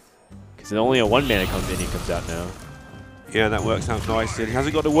 Because only a 1-mana minion comes out now. Yeah, that works out nice. And he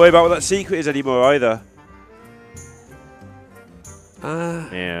hasn't got to worry about what that secret is anymore either.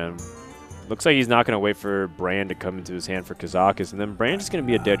 Man, looks like he's not going to wait for Brand to come into his hand for Kazakis, and then Brand's just going to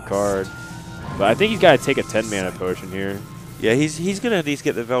be a dead card. But I think he's got to take a 10-mana potion here. Yeah, he's going to at least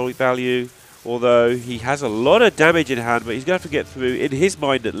get the value. Although he has a lot of damage in hand, but he's going to have to get through, in his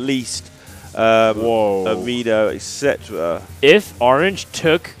mind at least, Arena, etc. If Orange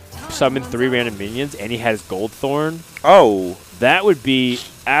took summon 3 random minions and he had his Goldthorn, that would be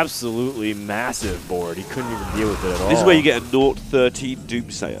absolutely massive board. He couldn't even deal with it at all. This is where you get a 0-13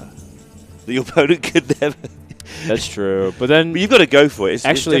 Doomsayer. The opponent could never... That's true. But then... But you've got to go for it. It's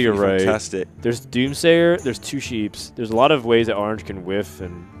actually, you're right. Fantastic. There's Doomsayer, there's 2 Sheeps. There's a lot of ways that Orange can whiff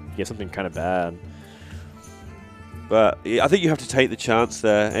and get something kind of bad. But I think you have to take the chance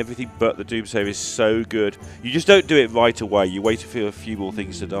there. Everything but the Doomsayer is so good. You just don't do it right away. You wait for a few more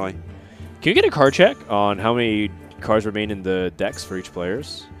things to die. Can you get a card check on how many cards remain in the decks for each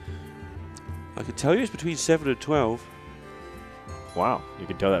players? I can tell you it's between 7 and 12. Wow, you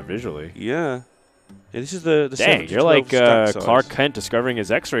can tell that visually. Yeah. This is the dang, you're like Clark Kent discovering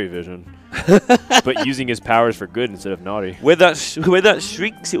his X-ray vision, but using his powers for good instead of naughty. When that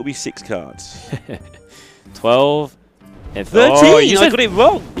shrinks, it will be 6 cards. 12 and 13. Oh, I got it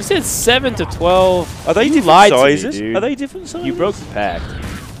wrong. You said 7 to 12. Are they you different sizes? Me, Are they different sizes? You broke the pact,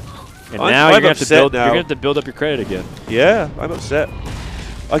 and now you're gonna have to build up your credit again. Yeah, I'm upset.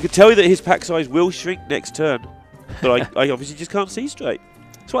 I could tell you that his pack size will shrink next turn, but I obviously just can't see straight.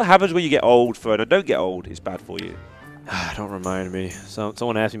 That's what happens when you get old, Frodo. Don't get old. It's bad for you. Don't remind me.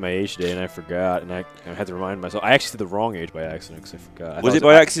 Someone asked me my age today, and I forgot, and I had to remind myself. I actually said the wrong age by accident because I forgot. Was it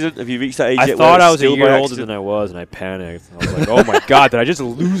by accident? Have you reached that age yet? I thought I was a year older than I was, and I panicked. I was like, oh my god, did I just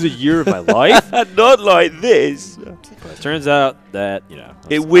lose a year of my life? Not like this. But it turns out that, you know.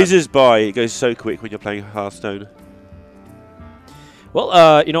 It whizzes by. It goes so quick when you're playing Hearthstone.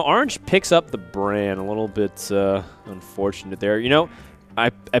 Well, you know, Orange picks up the brand a little bit unfortunate there. You know, I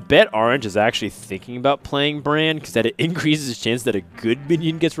bet Orange is actually thinking about playing Brand because that it increases his chance that a good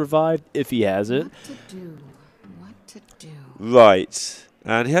minion gets revived if he has it. What to do? Right.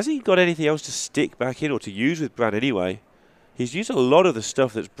 And hasn't he got anything else to stick back in or to use with Bran anyway? He's used a lot of the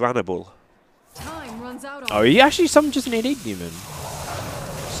stuff that's Brannable. Time runs out. Oh, he actually summoned just an 8/8 demon.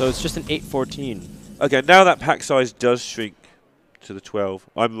 So it's just an 8/14. Okay, now that pack size does shrink to the 12.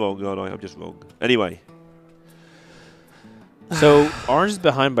 I'm wrong, aren't I? I'm just wrong. Anyway. So Orange is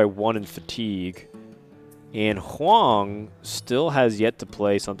behind by 1 in fatigue, and Huang still has yet to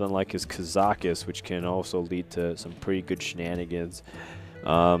play something like his Kazakis, which can also lead to some pretty good shenanigans.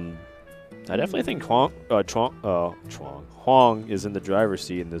 I definitely think Huang is in the driver's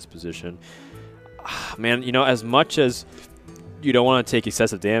seat in this position. Man, you know, as much as you don't want to take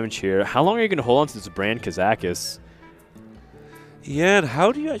excessive damage here, how long are you going to hold on to this Brand Kazakis? Yeah, and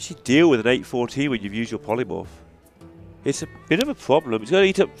how do you actually deal with an 8/14 when you've used your polymorph? It's a bit of a problem. It's going to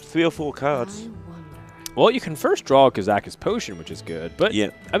eat up 3 or 4 cards. Well, you can first draw a Kazakis potion, which is good. But, yeah.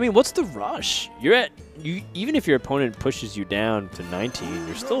 I mean, what's the rush? Even if your opponent pushes you down to 19,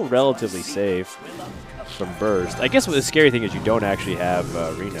 you're still relatively safe from burst. I guess what the scary thing is you don't actually have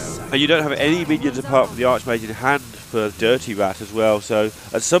Reno. And you don't have any minions apart from the Archmage in hand for Dirty Rat as well. So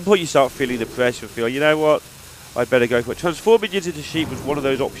at some point you start feeling the pressure and feel, you know what, I'd better go for it. Transform minions into sheep was one of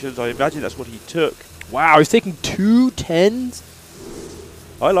those options. I imagine that's what he took. Wow, he's taking 2 10s?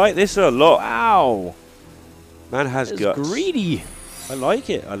 I like this a lot. Wow. Man has guts. Greedy. I like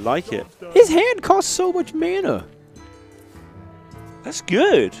it. I like it. His hand costs so much mana. That's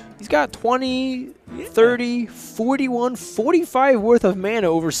good. He's got 20, 30, 41, 45 worth of mana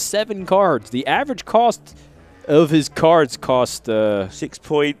over 7 cards. The average cost of his cards cost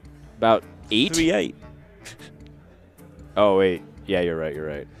 6.38. about 8. Oh wait, yeah, you're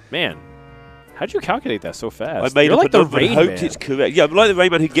right. Man, how'd you calculate that so fast? I made You're up like a the number Rain and hoped Man. it's correct. Yeah, I'm like the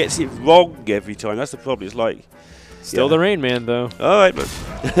Rain Man who gets it wrong every time. That's the problem. It's like Still the Rain Man though. all right, man.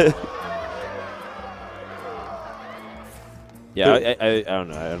 Yeah, I don't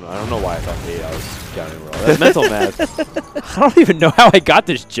know. I don't know why I thought maybe I was counting wrong. That's mental math. I don't even know how I got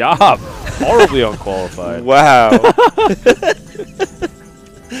this job. Horribly unqualified. Wow.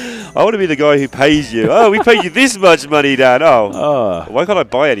 I want to be the guy who pays you. Oh, we paid you this much money, Dan. Oh, why can't I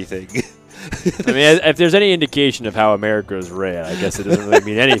buy anything? I mean, if there's any indication of how America is ran, I guess it doesn't really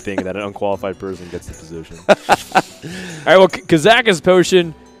mean anything that an unqualified person gets the position. All right, well, Kazaka's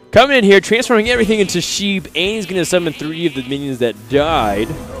potion coming in here, transforming everything into sheep, and he's going to summon 3 of the minions that died.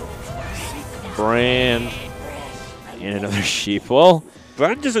 Brand and another sheep. Well,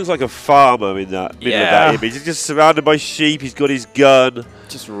 Brand just looks like a farmer in that middle of Yeah. that image. He's just surrounded by sheep. He's got his gun.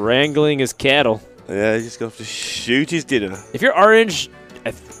 just wrangling his cattle. Yeah, he's just going to have to shoot his dinner. If you're orange,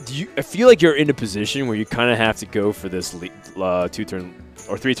 I feel like you're in a position where you kind of have to go for this 2-turn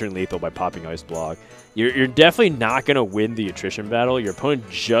or 3-turn lethal by popping Ice Block. You're definitely not going to win the attrition battle. Your opponent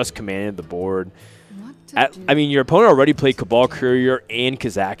just commanded the board. I mean, your opponent already played Cabal Courier and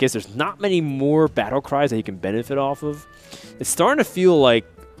Kazakis. There's not many more battle cries that he can benefit off of. It's starting to feel like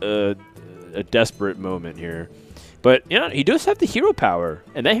a desperate moment here. But, you know, he does have the hero power,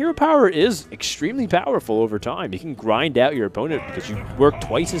 and that hero power is extremely powerful over time. You can grind out your opponent because you work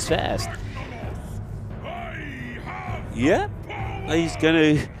twice as fast. Yeah, he's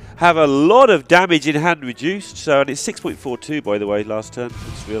going to have a lot of damage in hand reduced. So, and it's 6.42 by the way. Last turn, I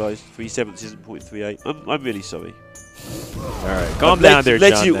just realised 3/7 isn't 0.38. I'm really sorry. All right, calm down there,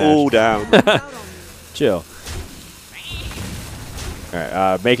 Let John you Nash. all down. Chill. All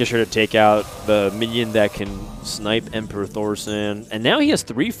right, making sure to take out the minion that can snipe Emperor Thorson. And now he has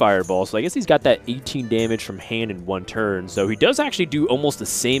 3 fireballs, so I guess he's got that 18 damage from hand in 1 turn. So he does actually do almost the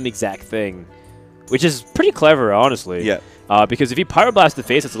same exact thing, which is pretty clever, honestly. Yeah. Because if he Pyroblast the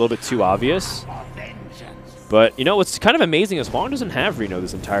face, it's a little bit too obvious. But, you know, what's kind of amazing is Hwang doesn't have Reno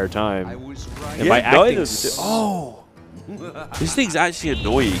this entire time. And by acting... This thing's actually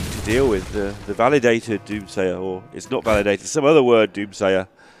annoying to deal with, the validated Doomsayer, or it's not validated, some other word Doomsayer.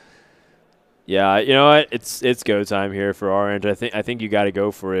 Yeah, you know what? It's go time here for Orange. I think you got to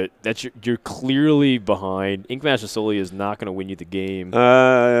go for it. You're clearly behind. Inkmaster Sully is not going to win you the game.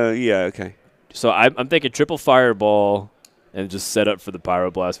 Yeah, okay. So I'm thinking triple Fireball and just set up for the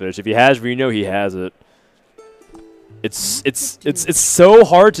Pyroblast finish. If he has Reno, he has it. It's so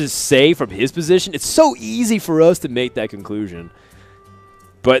hard to say from his position. It's so easy for us to make that conclusion.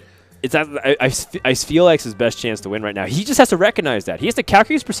 But I feel like it's his best chance to win right now. He just has to recognize that. He has to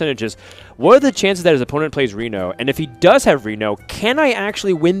calculate his percentages. What are the chances that his opponent plays Reno? And if he does have Reno, can I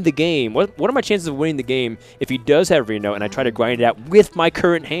actually win the game? What are my chances of winning the game if he does have Reno and I try to grind it out with my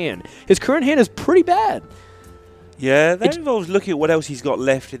current hand? His current hand is pretty bad. Yeah, that involves looking at what else he's got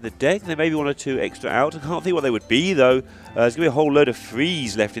left in the deck. There may be 1 or 2 extra out. I can't think what they would be, though. There's going to be a whole load of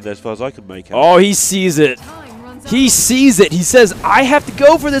frees left in there as far as I can make out. Oh, he sees it. He sees it. He says, I have to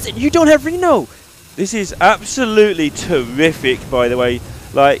go for this, and you don't have Reno. This is absolutely terrific, by the way.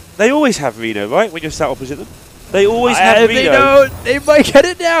 Like, they always have Reno, right, when you're sat opposite them? They always have Reno. They might get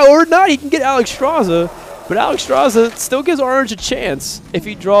it now or not. He can get Alex Straza, but Alex Straza still gives Orange a chance if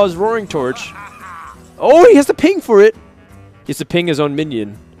he draws Roaring Torch. Oh, he has to ping for it. He has to ping his own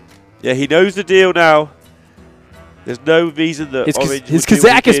minion. Yeah, he knows the deal now. There's no reason that Orange his would do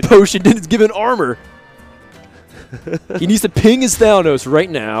what he Kazakis did. potion is given armor. He needs to ping his Thanos right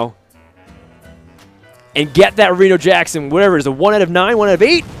now and get that Reno Jackson, whatever it is, a 1 out of 9, 1 out of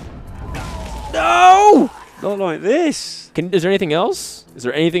 8. No! Not like this. Is there anything else? Is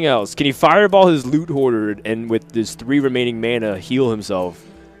there anything else? Can he fireball his loot hoarder and with his 3 remaining mana heal himself?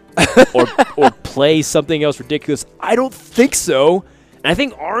 or play something else ridiculous? I don't think so. And I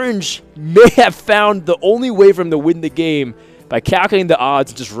think Orange may have found the only way for him to win the game by calculating the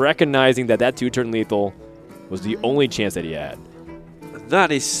odds and just recognizing that 2-turn lethal was the only chance that he had.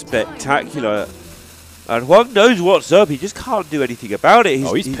 That is spectacular. And Hwang knows what's up. He just can't do anything about it.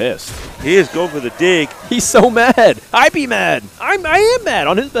 He's pissed. He has gone for the dig. He's so mad. I'd be mad. I am mad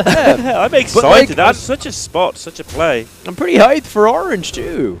on his behalf. I'm excited. Like, that was such a spot, such a play. I'm pretty hyped for Orange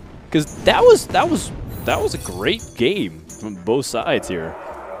too, because that was a great game from both sides here.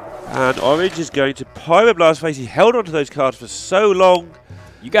 And Orange is going to Pyroblast face. He held onto those cards for so long.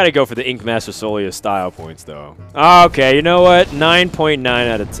 You got to go for the Ink Master Solia style points, though. Okay, you know what? 9.9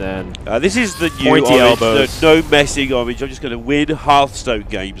 out of 10. This is the new Pointy Orange, elbows. no messing Orange. I'm just going to win Hearthstone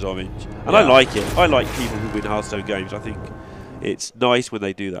games, Orange. And I like it. I like people who win Hearthstone games. I think it's nice when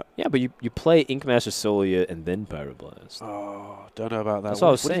they do that. Yeah, but you play Ink Master Solia and then Pyroblast. Oh, don't know about that. That's what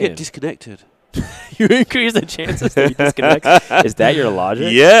I was What if saying. you get disconnected? You increase the chances that you disconnect. Is that your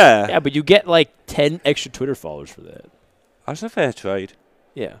logic? Yeah. Yeah, but you get like 10 extra Twitter followers for that. That's a fair trade.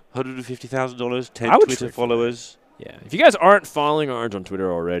 Yeah. $150,000, 10 I would Twitter trade for followers. Yeah. If you guys aren't following Orange on Twitter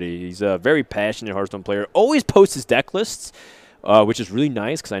already, he's a very passionate Hearthstone player. Always posts his deck lists, which is really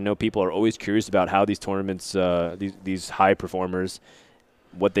nice because I know people are always curious about how these tournaments, these high performers,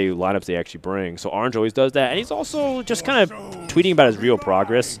 what lineups they actually bring. So Orange always does that, and he's also just kind of tweeting about his real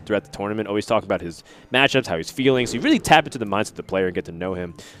progress throughout the tournament, always talking about his matchups, how he's feeling. So you really tap into the mindset of the player and get to know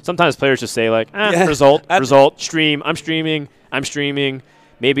him. Sometimes players just say like, result, stream, I'm streaming.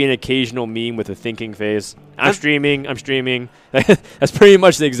 Maybe an occasional meme with a thinking face. I'm streaming. That's pretty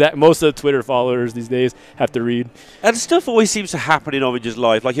much the exact. Most of the Twitter followers these days have to read. And stuff always seems to happen in Orange's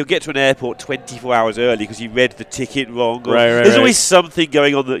life. Like he'll get to an airport 24 hours early because he read the ticket wrong. There's always something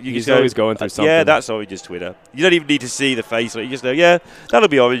going on that He's always going through something. Yeah, that's Orange's Twitter. You don't even need to see the face. You just know, yeah, that'll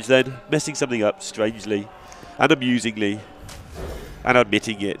be Orange then. Messing something up strangely and amusingly and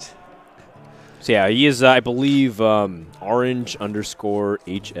admitting it. So yeah, he is, I believe, orange_HS.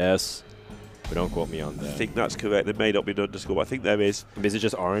 But don't quote me on that. I think that's correct. There may not be an underscore, but I think there is. Is it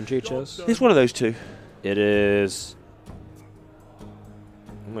just orange HS? It's one of those two. It is.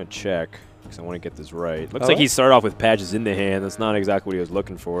 I'm going to check because I want to get this right. Looks like he started off with patches in the hand. That's not exactly what he was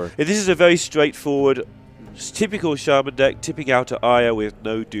looking for. Yeah, this is a very straightforward, typical Shaman deck, tipping out to Aya with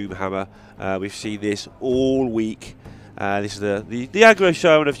no Doomhammer. We've seen this all week. This is the aggro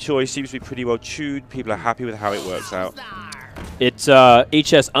Shaman of choice. Seems to be pretty well tuned. People are happy with how it works out. It's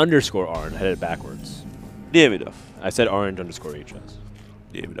HS_orange headed backwards. Near enough. I said orange_HS.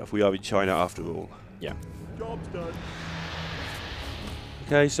 Near enough. We are in China after all. Yeah. Job's done.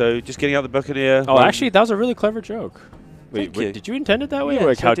 Okay, so just getting out the Buccaneer. Oh, actually, that was a really clever joke. Wait, did you intend it that way? Yes,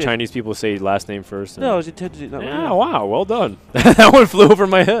 Like how I did. Chinese people say last name first? No, I was intended it that way. Yeah, wow, well done. That one flew over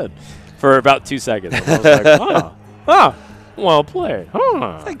my head for about 2 seconds. I was like, well played.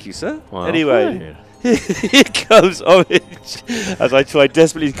 Thank you, sir. Well Anyway, here comes Orange as I try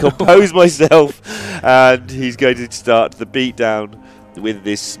desperately to compose myself, and he's going to start the beatdown with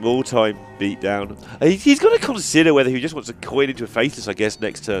this small-time beatdown. He's got to consider whether he just wants to coin into a Faceless, I guess,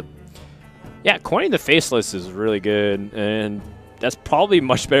 next turn. Yeah, coining the Faceless is really good, and that's probably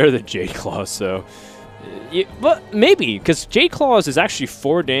much better than Jade Claws, so... but maybe, because Jade Claws is actually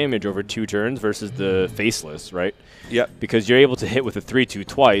 4 damage over 2 turns versus the Faceless, right? Yep. Because you're able to hit with a 3-2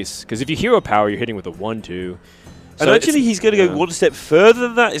 twice, because if you hero power, you're hitting with a 1-2. And actually, he's going to go one step further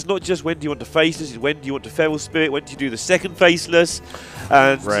than that. It's not just when do you want to Faceless, it's when do you want to Feral Spirit, when do you do the second Faceless.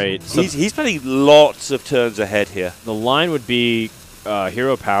 And right. He's planning lots of turns ahead here. The line would be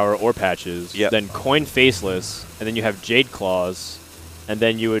hero power or patches, Yep. then coin Faceless, and then you have Jade Claws, and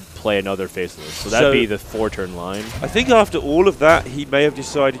then you would play another Faceless. So that'd be the 4-turn line. I think after all of that, he may have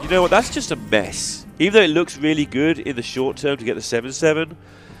decided, you know what, that's just a mess. Even though it looks really good in the short term to get the 7-7,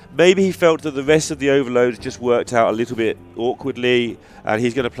 maybe he felt that the rest of the overloads just worked out a little bit awkwardly, and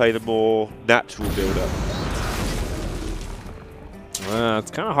he's going to play the more natural build-up.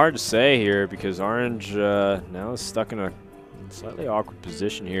 It's kind of hard to say here because Orange now is stuck in a slightly awkward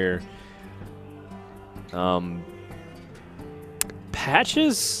position here.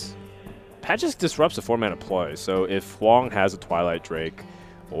 Patches disrupts the 4-mana play, so if Huang has a Twilight Drake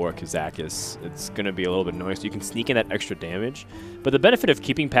or Kazakis, it's going to be a little bit annoying, so you can sneak in that extra damage. But the benefit of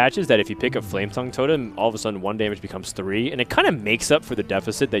keeping Patches is that if you pick up Flametongue Totem, all of a sudden 1 damage becomes 3, and it kind of makes up for the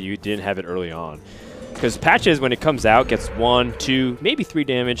deficit that you didn't have it early on. Because Patches, when it comes out, gets 1, 2, maybe 3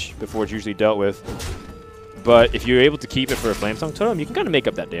 damage before it's usually dealt with. But if you're able to keep it for a Flametongue Totem, you can kind of make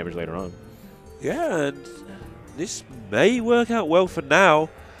up that damage later on. Yeah, and this may work out well for now.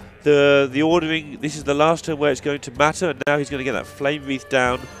 The ordering, this is the last turn where it's going to matter, and now he's going to get that Flame Wreath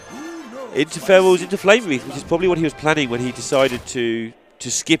down into Ferals, into Flame Wreath, which is probably what he was planning when he decided to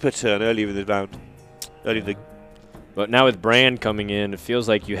skip a turn earlier in the round. But now with Brand coming in, it feels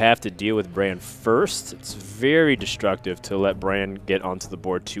like you have to deal with Brand first. It's very destructive to let Brand get onto the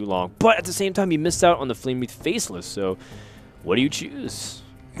board too long. But at the same time, you missed out on the Flame Wreath Faceless, so what do you choose?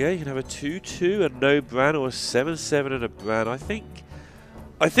 Yeah, you can have a 2-2, a no Bran, or a 7-7 and a Bran. I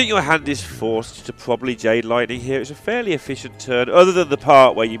think your hand is forced to probably Jade Lightning here. It's a fairly efficient turn, other than the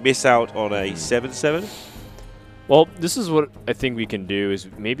part where you miss out on a 7-7. Well, this is what I think we can do, is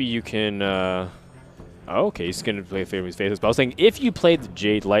maybe you can Oh, okay, he's going to play Family's Faceless. But I was saying, if you play the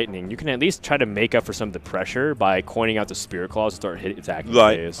Jade Lightning, you can at least try to make up for some of the pressure by coining out the Spirit Claws and start attacking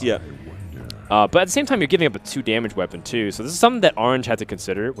phase. Yeah. But at the same time, you're giving up a 2 damage weapon, too. So this is something that Orange had to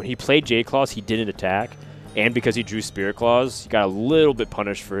consider. When he played Jade Claws, he didn't attack. And because he drew Spirit Claws, he got a little bit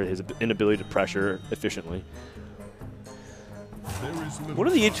punished for his inability to pressure efficiently. One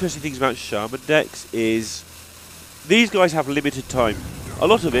of the interesting things about Shaman decks is these guys have limited time. A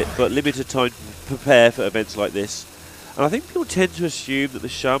lot of it, but limited time to prepare for events like this. And I think people tend to assume that the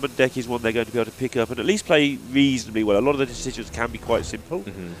Shaman deck is one they're going to be able to pick up and at least play reasonably well. A lot of the decisions can be quite simple.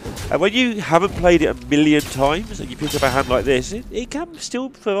 And when you haven't played it a million times and you pick up a hand like this, it can still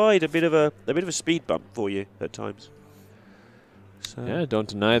provide a bit of a speed bump for you at times. So. Yeah, don't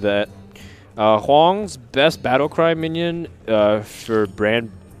deny that. Huang's best Battlecry minion for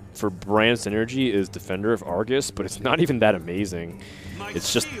brand synergy is Defender of Argus, but it's not even that amazing.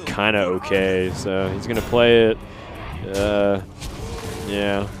 It's just kind of okay, so he's going to play it.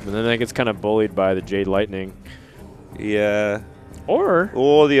 Yeah, and then that gets kind of bullied by the Jade Lightning. Yeah.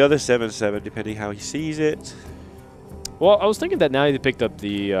 Or the other 7/7, depending how he sees it. Well, I was thinking that now he picked up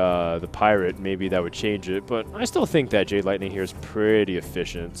the Pirate, maybe that would change it, but I still think that Jade Lightning here is pretty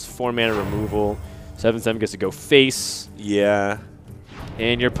efficient. It's 4 mana removal, 7/7 gets to go face. Yeah.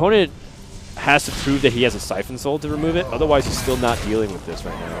 And your opponent has to prove that he has a Siphon Soul to remove it, otherwise he's still not dealing with this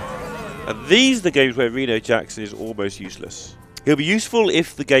right now. And these are the games where Reno Jackson is almost useless. He'll be useful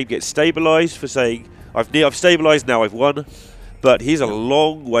if the game gets stabilised for saying, I've stabilised, now I've won. But he's a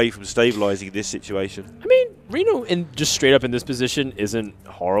long way from stabilising in this situation. I mean, Reno just straight up in this position isn't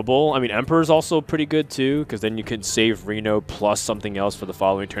horrible. I mean, Emperor's also pretty good too, because then you can save Reno plus something else for the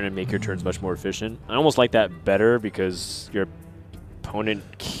following turn and make your turns much more efficient. I almost like that better because your opponent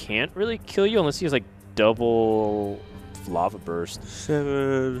can't really kill you unless he has like double Lava Burst.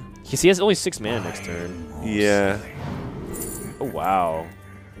 7. He has only 6 mana next turn. Yeah. Oh, wow.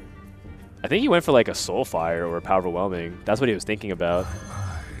 I think he went for like a Soulfire or a Power Overwhelming. That's what he was thinking about.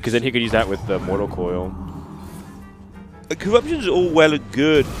 Because then he could use that with the Mortal Coil. Corruption's all well and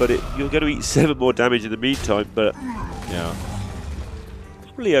good, but you're going to eat 7 more damage in the meantime, but yeah,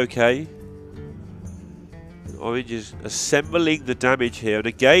 probably okay. Orange is assembling the damage here, and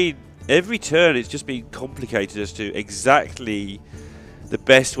again, every turn it's just been complicated as to exactly the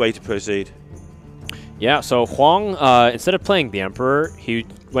best way to proceed. Yeah, so Huang, instead of playing the Emperor, he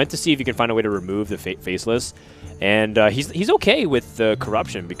went to see if he can find a way to remove the Faceless. And he's okay with the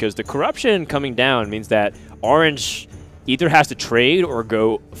Corruption, because the Corruption coming down means that Orange either has to trade or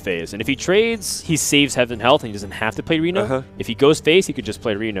go face. And if he trades, he saves Heaven Health and he doesn't have to play Reno. If he goes face, he could just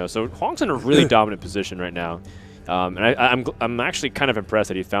play Reno. So Huang's in a really dominant position right now. And I'm actually kind of impressed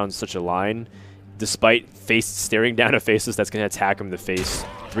that he found such a line, despite staring down a Faceless that's going to attack him in the face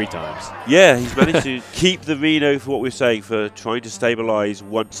 3 times. Yeah, he's managed to keep the Reno for what we're saying, for trying to stabilize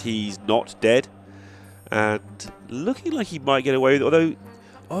once he's not dead. And looking like he might get away with it, although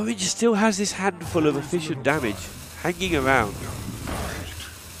Orange still has this handful of efficient damage hanging around.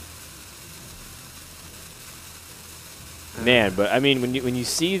 Man, but I mean, when you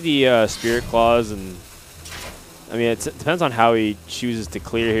see the Spirit Claws, and I mean, it depends on how he chooses to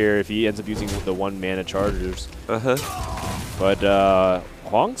clear here. If he ends up using the 1 mana chargers, but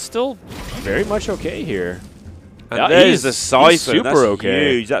Huang's still very much okay here. And there's the Siphon. Super that's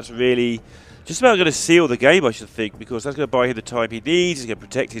okay. Huge. That's really just about going to seal the game, I should think, because that's going to buy him the time he needs. He's going to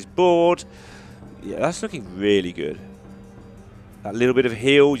protect his board. Yeah, that's looking really good. That little bit of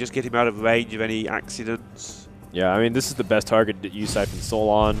heal, just get him out of range of any accidents. Yeah, I mean, this is the best target to use Siphon Soul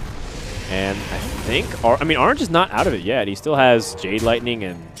on. And I think, Orange is not out of it yet. He still has Jade Lightning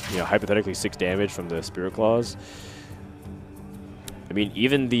and, hypothetically 6 damage from the Spirit Claws. I mean,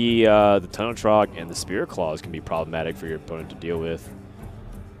 even the Tunnel Trog and the Spirit Claws can be problematic for your opponent to deal with.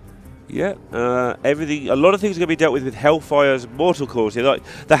 Yeah, everything. A lot of things are going to be dealt with Hellfire's Mortal Coils here. Like,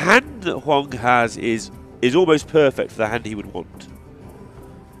 the hand that Huang has is almost perfect for the hand he would want.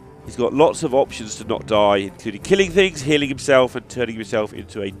 He's got lots of options to not die, including killing things, healing himself, and turning himself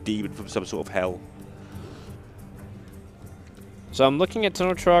into a demon from some sort of hell. So I'm looking at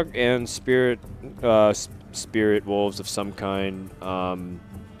Tunnel Trog and Spirit Wolves of some kind.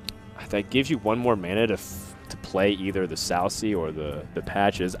 That gives you 1 more mana to play either the Southsea or the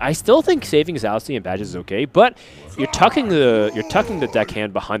Patches. I still think saving Southsea and Patches is okay, but you're tucking the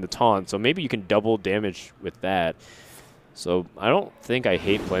deckhand behind the taunt, so maybe you can double damage with that. So I don't think I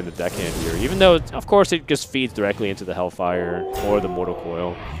hate playing the deckhand here, even though, of course, it just feeds directly into the Hellfire or the Mortal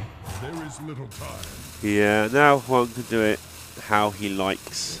Coil. There is little time. Yeah, now Huang can do it how he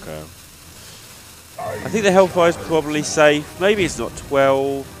likes. Okay. I think the Hellfire is probably safe. Maybe it's not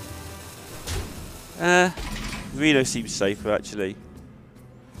 12. Reno seems safer, actually.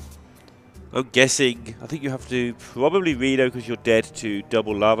 I'm guessing, I think you have to probably Reno because you're dead to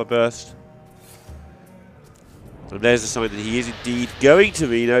double Lava Burst. And there's a sign that he is indeed going to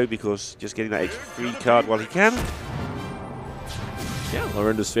Reno because just getting that extra free card while he can. Yeah,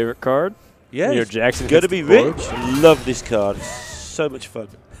 Lorenzo's favorite card. Yeah, Your Jackson going to be rich. Love this card. It's so much fun.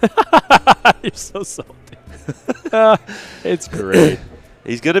 You're so salty. It's great.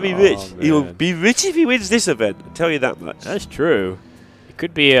 He's going to be rich. Man. He will be rich if he wins this event. I'll tell you that much. That's true. It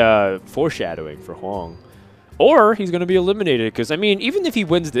could be foreshadowing for Huang. Or he's going to be eliminated because, I mean, even if he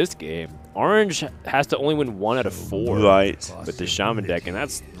wins this game, Orange has to only win 1 out of 4 Right. with the Shaman deck, and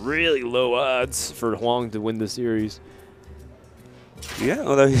that's really low odds for Huang to win the series. Yeah,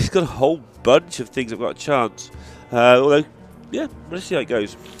 although he's got a whole bunch of things that have got a chance. Although, yeah, let's see how it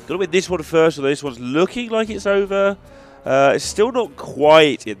goes. Got to win this one first, although this one's looking like it's over. It's still not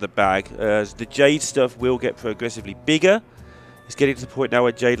quite in the bag, as the Jade stuff will get progressively bigger. It's getting to the point now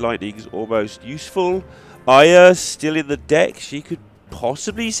where Jade Lightning is almost useful. Aya still in the deck. She could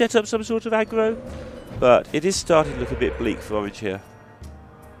possibly set up some sort of aggro, but it is starting to look a bit bleak for Orange here.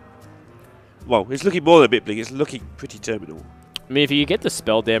 Well, it's looking more than a bit bleak. It's looking pretty terminal. I mean, if you get the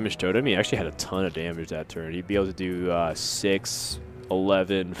spell damage totem, he actually had a ton of damage that turn. He'd be able to do 6,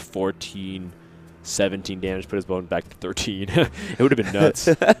 11, 14, 17 damage, put his bone back to 13. It would have been nuts.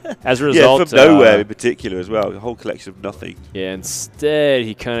 As a result, yeah, from nowhere in particular as well. A whole collection of nothing. Yeah, instead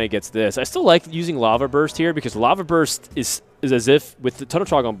he kind of gets this. I still like using Lava Burst here because Lava Burst is as if, with the Tunnel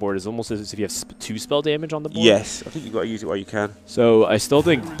Trog on board, is almost as if you have 2 spell damage on the board. Yes, I think you've got to use it while you can. So I still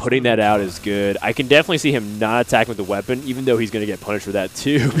think putting that out is good. I can definitely see him not attacking with the weapon, even though he's going to get punished for that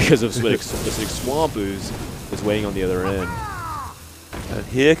too because of Specific Swamp Ooze is waiting on the other end. And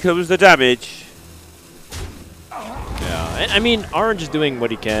here comes the damage. Yeah, I mean, Orange is doing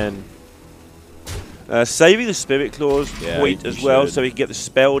what he can. Saving the Spirit Claws point as well, should. so he can get the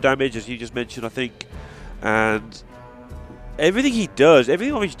spell damage, as you just mentioned, I think. And everything he does,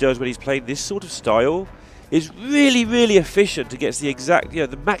 everything Orange does when he's playing this sort of style is really, really efficient to get the exact,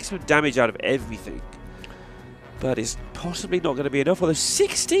 the maximum damage out of everything. But it's possibly not going to be enough. Although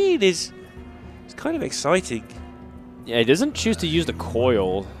 16 is kind of exciting. Yeah, he doesn't choose to use the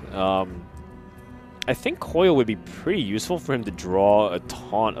coil. I think coil would be pretty useful for him to draw a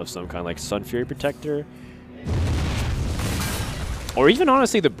taunt of some kind, like Sun Fury Protector. Or even,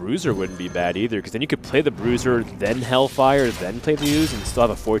 honestly, the Bruiser wouldn't be bad either, because then you could play the Bruiser, then Hellfire, then play the Ooze, and still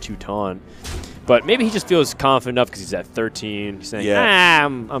have a 4-2 taunt. But maybe he just feels confident enough because he's at 13. He's saying,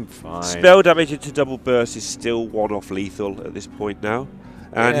 I'm fine. Spell damage into double burst is still one-off lethal at this point now.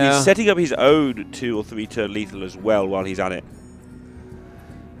 And he's setting up his own 2 or 3 turn lethal as well while he's at it.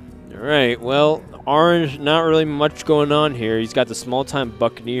 Alright, well, Orange, not really much going on here. He's got the small-time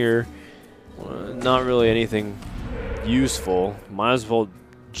Buccaneer. Not really anything useful. Might as well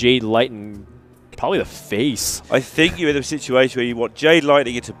Jade Lightning, probably the face. I think you're in a situation where you want Jade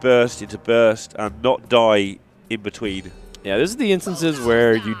Lightning into burst, and not die in between. Yeah, this is the instances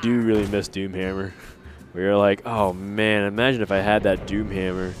where you do really miss Doomhammer. Where you're like, oh man, imagine if I had that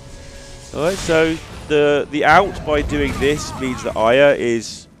Doomhammer. Alright, so the out by doing this means that Aya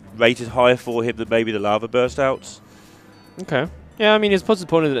is rated higher for him than maybe the Lava Burst outs. Okay. Yeah, I mean, his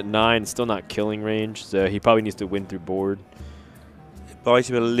opponent at 9, still not killing range, so he probably needs to win through board. It buys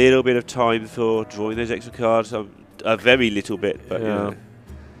him a little bit of time for drawing those extra cards, a very little bit, but yeah.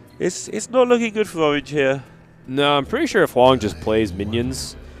 It's not looking good for Orange here. No, I'm pretty sure if Huang just plays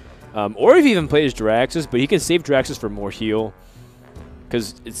minions, or if he even plays Draxus, but he can save Draxus for more heal,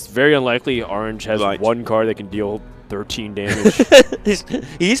 because it's very unlikely Orange has one card that can deal 13 damage.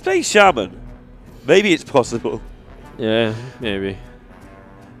 He's playing Shaman. Maybe it's possible. Yeah, maybe.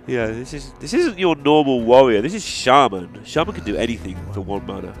 Yeah, this isn't your normal warrior. This is Shaman. Shaman can do anything for 1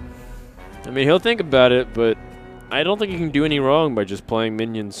 mana. I mean, he'll think about it, but I don't think he can do any wrong by just playing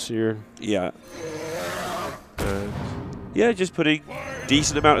minions here. Yeah. Yeah, just putting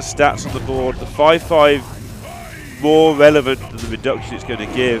decent amount of stats on the board. The 5/5 more relevant than the reduction it's going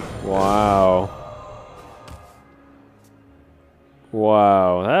to give. Wow.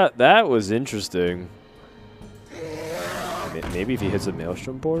 Wow, that was interesting. Maybe if he hits a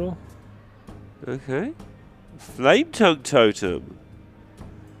Maelstrom Portal? Okay. Flame Tongue Totem.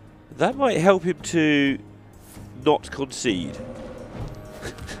 That might help him to not concede.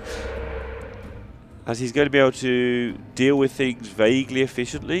 As he's going to be able to deal with things vaguely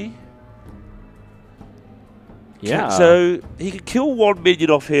efficiently. Yeah. So he can kill 1 minion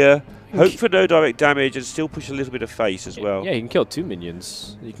off here, hope for no direct damage, and still push a little bit of face as well. Yeah, he can kill 2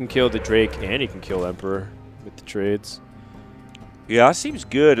 minions. He can kill the Drake and he can kill Emperor with the trades. Yeah, that seems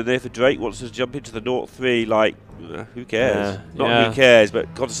good. And if the Drake wants to jump into the 0-3, like, who cares? Not who cares,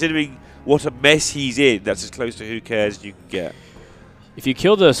 but considering what a mess he's in, that's as close to who cares as you can get. If you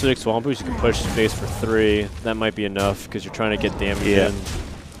kill the acidic Swampers, you can push space for 3. That might be enough because you're trying to get damage in.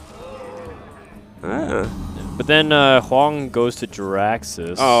 But then Huang goes to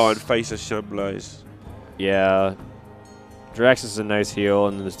Jiraxis. Oh, and face a Shamblaze. Yeah. Jiraxis is a nice heal,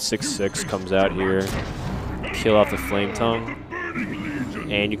 and then the 6/6 comes out here. Kill off the Flame Tongue.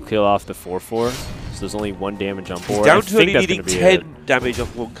 And you kill off the 4/4. So there's only 1 damage on board. He's down to only needing 10 damage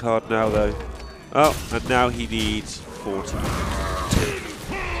off 1 card now, though. Oh, and now he needs 40.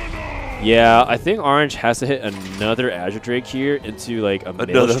 Yeah, I think Orange has to hit another Azure Drake here into like a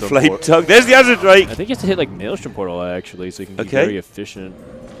another Flame Tongue. There's the Azure Drake. I think he has to hit like Maelstrom Portal actually, so he can be very efficient.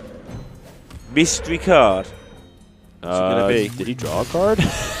 Mystery card. Did he draw a card?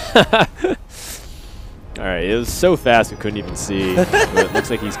 All right, it was so fast we couldn't even see. But it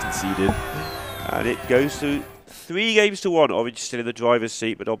looks like he's conceded. And it goes to 3 games to 1. Orange still in the driver's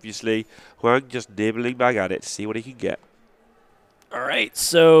seat, but obviously Huang just nibbling back at it to see what he can get. All right,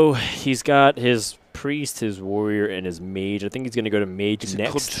 so he's got his Priest, his Warrior, and his Mage. I think he's going to go to Mage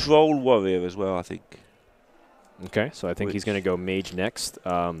next. It's a Control Warrior as well, I think. Okay, so I think he's going to go Mage next.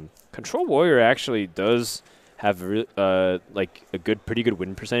 Control Warrior actually does have like a pretty good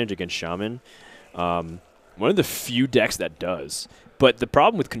win percentage against Shaman. One of the few decks that does. But the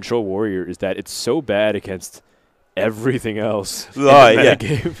problem with Control Warrior is that it's so bad against everything else in the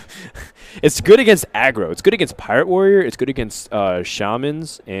metagame. It's good against aggro. It's good against Pirate Warrior. It's good against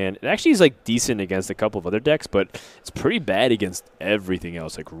Shamans. And it actually is like decent against a couple of other decks, but it's pretty bad against everything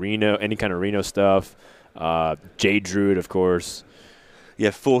else, like Reno, any kind of Reno stuff. Jade Druid, of course. Yeah,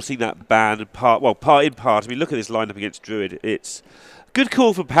 forcing that ban part in part. I mean, look at this lineup against Druid. It's a good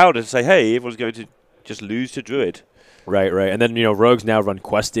call for Powder to say, hey, everyone's going to just lose to Druid. Right. And then, Rogues now run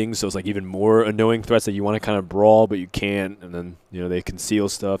questing, so it's like even more annoying threats that you want to kind of brawl, but you can't. And then, they conceal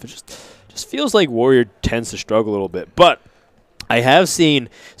stuff. It just feels like Warrior tends to struggle a little bit. But I have seen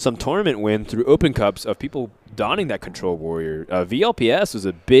some tournament win through Open Cups of people donning that Control Warrior. VLPS was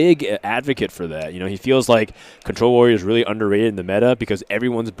a big advocate for that. He feels like Control Warrior is really underrated in the meta because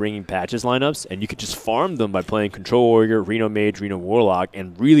everyone's bringing patches lineups, and you could just farm them by playing Control Warrior, Reno Mage, Reno Warlock,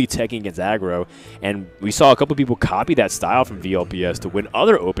 and really teching against aggro. And we saw a couple people copy that style from VLPS to win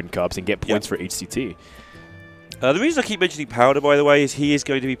other Open Cups and get points for HCT. The reason I keep mentioning Powder, by the way, is he is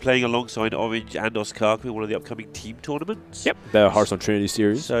going to be playing alongside Orange and Oscar in one of the upcoming team tournaments. Yep, the Hearthstone Trinity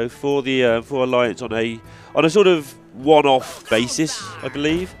series. So for the for Alliance on a sort of one-off basis, I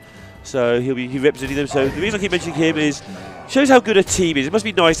believe. So he'll be representing them. So the reason I keep mentioning him is shows how good a team is. It must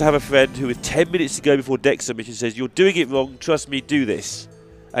be nice to have a friend who, with 10 minutes to go before deck submission, says, "You're doing it wrong. Trust me, do this."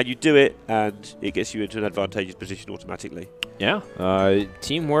 And you do it, and it gets you into an advantageous position automatically. Yeah.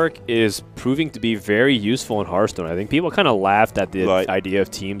 Teamwork is proving to be very useful in Hearthstone. I think people kind of laughed at the idea of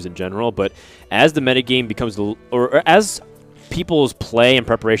teams in general, but as the metagame becomes, or as people's play and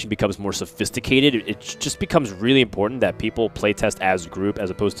preparation becomes more sophisticated, it just becomes really important that people play test as a group as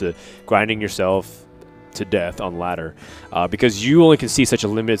opposed to grinding yourself to death on ladder, because you only can see such a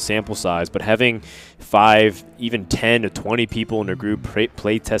limited sample size, but having 5, even 10 to 20 people in a group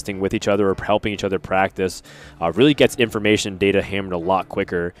play testing with each other or helping each other practice really gets information data hammered a lot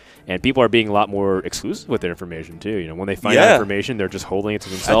quicker, and people are being a lot more exclusive with their information too. When they find out information, they're just holding it to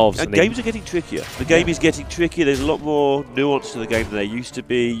themselves. And games are getting trickier. The game is getting trickier. There's a lot more nuance to the game than there used to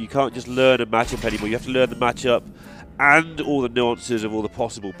be. You can't just learn a matchup anymore. You have to learn the matchup and all the nuances of all the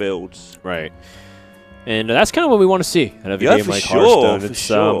possible builds. Right. And that's kind of what we want to see out of a game like Hearthstone.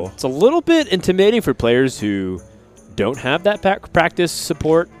 It's a little bit intimidating for players who don't have that practice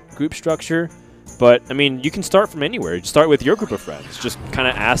support group structure. But, I mean, you can start from anywhere. You start with your group of friends. Just kind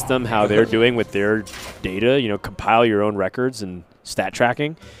of ask them how they're doing with their data. Compile your own records and stat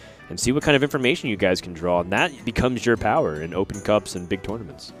tracking and see what kind of information you guys can draw. And that becomes your power in Open Cups and big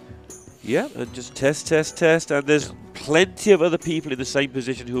tournaments. Yeah, and just test. And there's plenty of other people in the same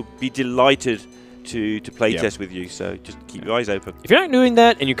position who will be delighted to play test with you, so just keep your eyes open. If you're not doing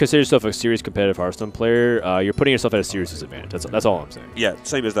that and you consider yourself a serious competitive Hearthstone player, you're putting yourself at a serious disadvantage. That's all I'm saying. Yeah,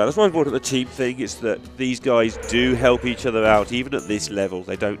 same as that. That's why I brought up the team thing. It's that these guys do help each other out, even at this level.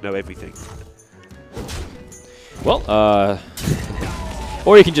 They don't know everything. Well,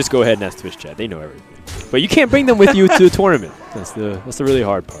 or you can just go ahead and ask Twitch chat. They know everything, but you can't bring them with you to a tournament. That's the really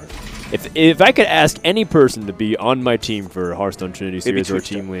hard part. If I could ask any person to be on my team for Hearthstone Trinity Series or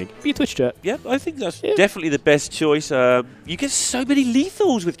Team Link, it'd be Twitch chat. Yeah, I think that's definitely the best choice. You get so many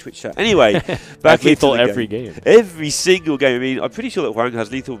lethals with Twitch chat. Anyway, back lethal every game. Every single game. I mean, I'm pretty sure that Huang has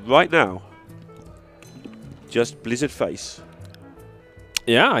lethal right now. Just Blizzard Face.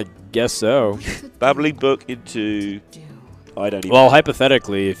 Yeah, I guess so. Babbling Book into... I don't even Well,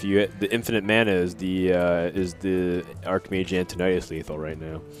 hypothetically, if you the infinite mana is the Archmage Antonius lethal right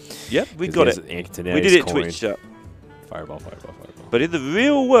now. Yep, we got it. Antonius We did it coin. Twitch chat. Fireball, fireball, fireball. But in the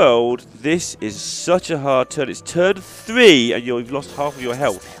real world, this is such a hard turn. It's turn 3 and you've lost half of your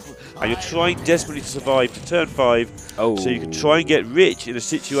health. And you're trying desperately to survive to turn 5 Oh. so you can try and get rich in a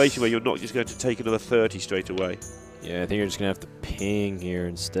situation where you're not just going to take another 30 straight away. Yeah, I think you're just going to have to ping here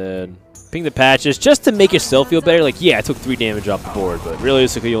instead. Ping the patches just to make yourself feel better. Like, yeah, I took 3 damage off the board, but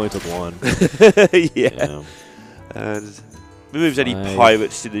realistically you only took 1. Yeah. And removes any 5.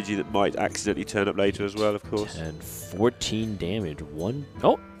 pirate synergy that might accidentally turn up later as well, of course. And 14 damage. 1.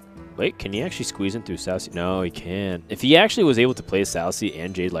 Oh, wait, can he actually squeeze in through Southsea? No, he can't. If he actually was able to play Southsea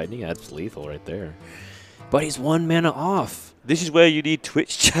and Jade Lightning, that's lethal right there. But he's 1 mana off. This is where you need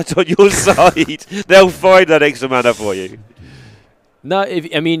Twitch chat on your side. They'll find that extra mana for you. No,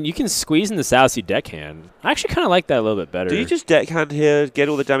 I mean, you can squeeze in the Southsea deckhand. I actually kind of like that a little bit better. Do you just deckhand here, get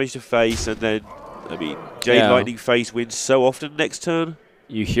all the damage to face, and then, I mean, Jade Lightning face wins so often next turn?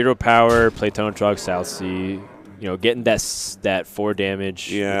 You hero power, play Tone Trog, Southsea. You know, getting that 4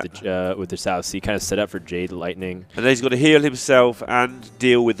 damage with the Southsea, kind of set up for Jade Lightning. And then he's got to heal himself and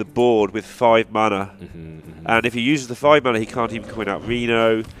deal with the board with 5 mana. And if he uses the 5 mana, he can't even coin out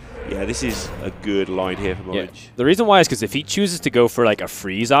Reno. Yeah, this is a good line here from Orange. The reason why is because if he chooses to go for like a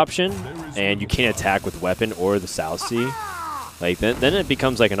freeze option and you can't attack with weapon or the Southsea, like then it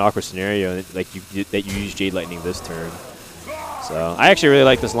becomes like an awkward scenario like that you use Jade Lightning this turn. So I actually really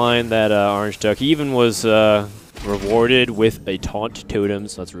like this line that Orange took. He even was rewarded with a taunt totem,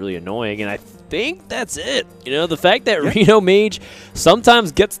 so that's really annoying. And I think that's it. You know, the fact that Reno Mage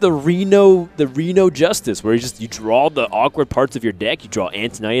sometimes gets the Reno justice, where you draw the awkward parts of your deck. You draw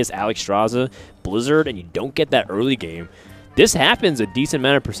Antonius, Alexstrasza, Blizzard, and you don't get that early game. This happens a decent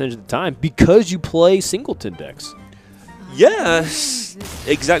amount of percentage of the time because you play singleton decks. Yes,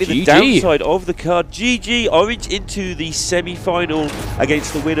 exactly the GG. downside of the card. GG, Orange into the semi-final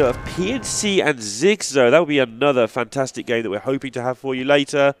against the winner of PNC and Zigzo. That will be another fantastic game that we're hoping to have for you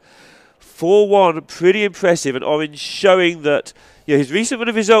later. 4-1, pretty impressive, and Orange showing that his recent run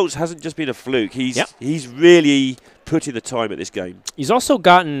of results hasn't just been a fluke. He's really put in the time at this game. He's also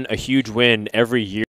gotten a huge win every year.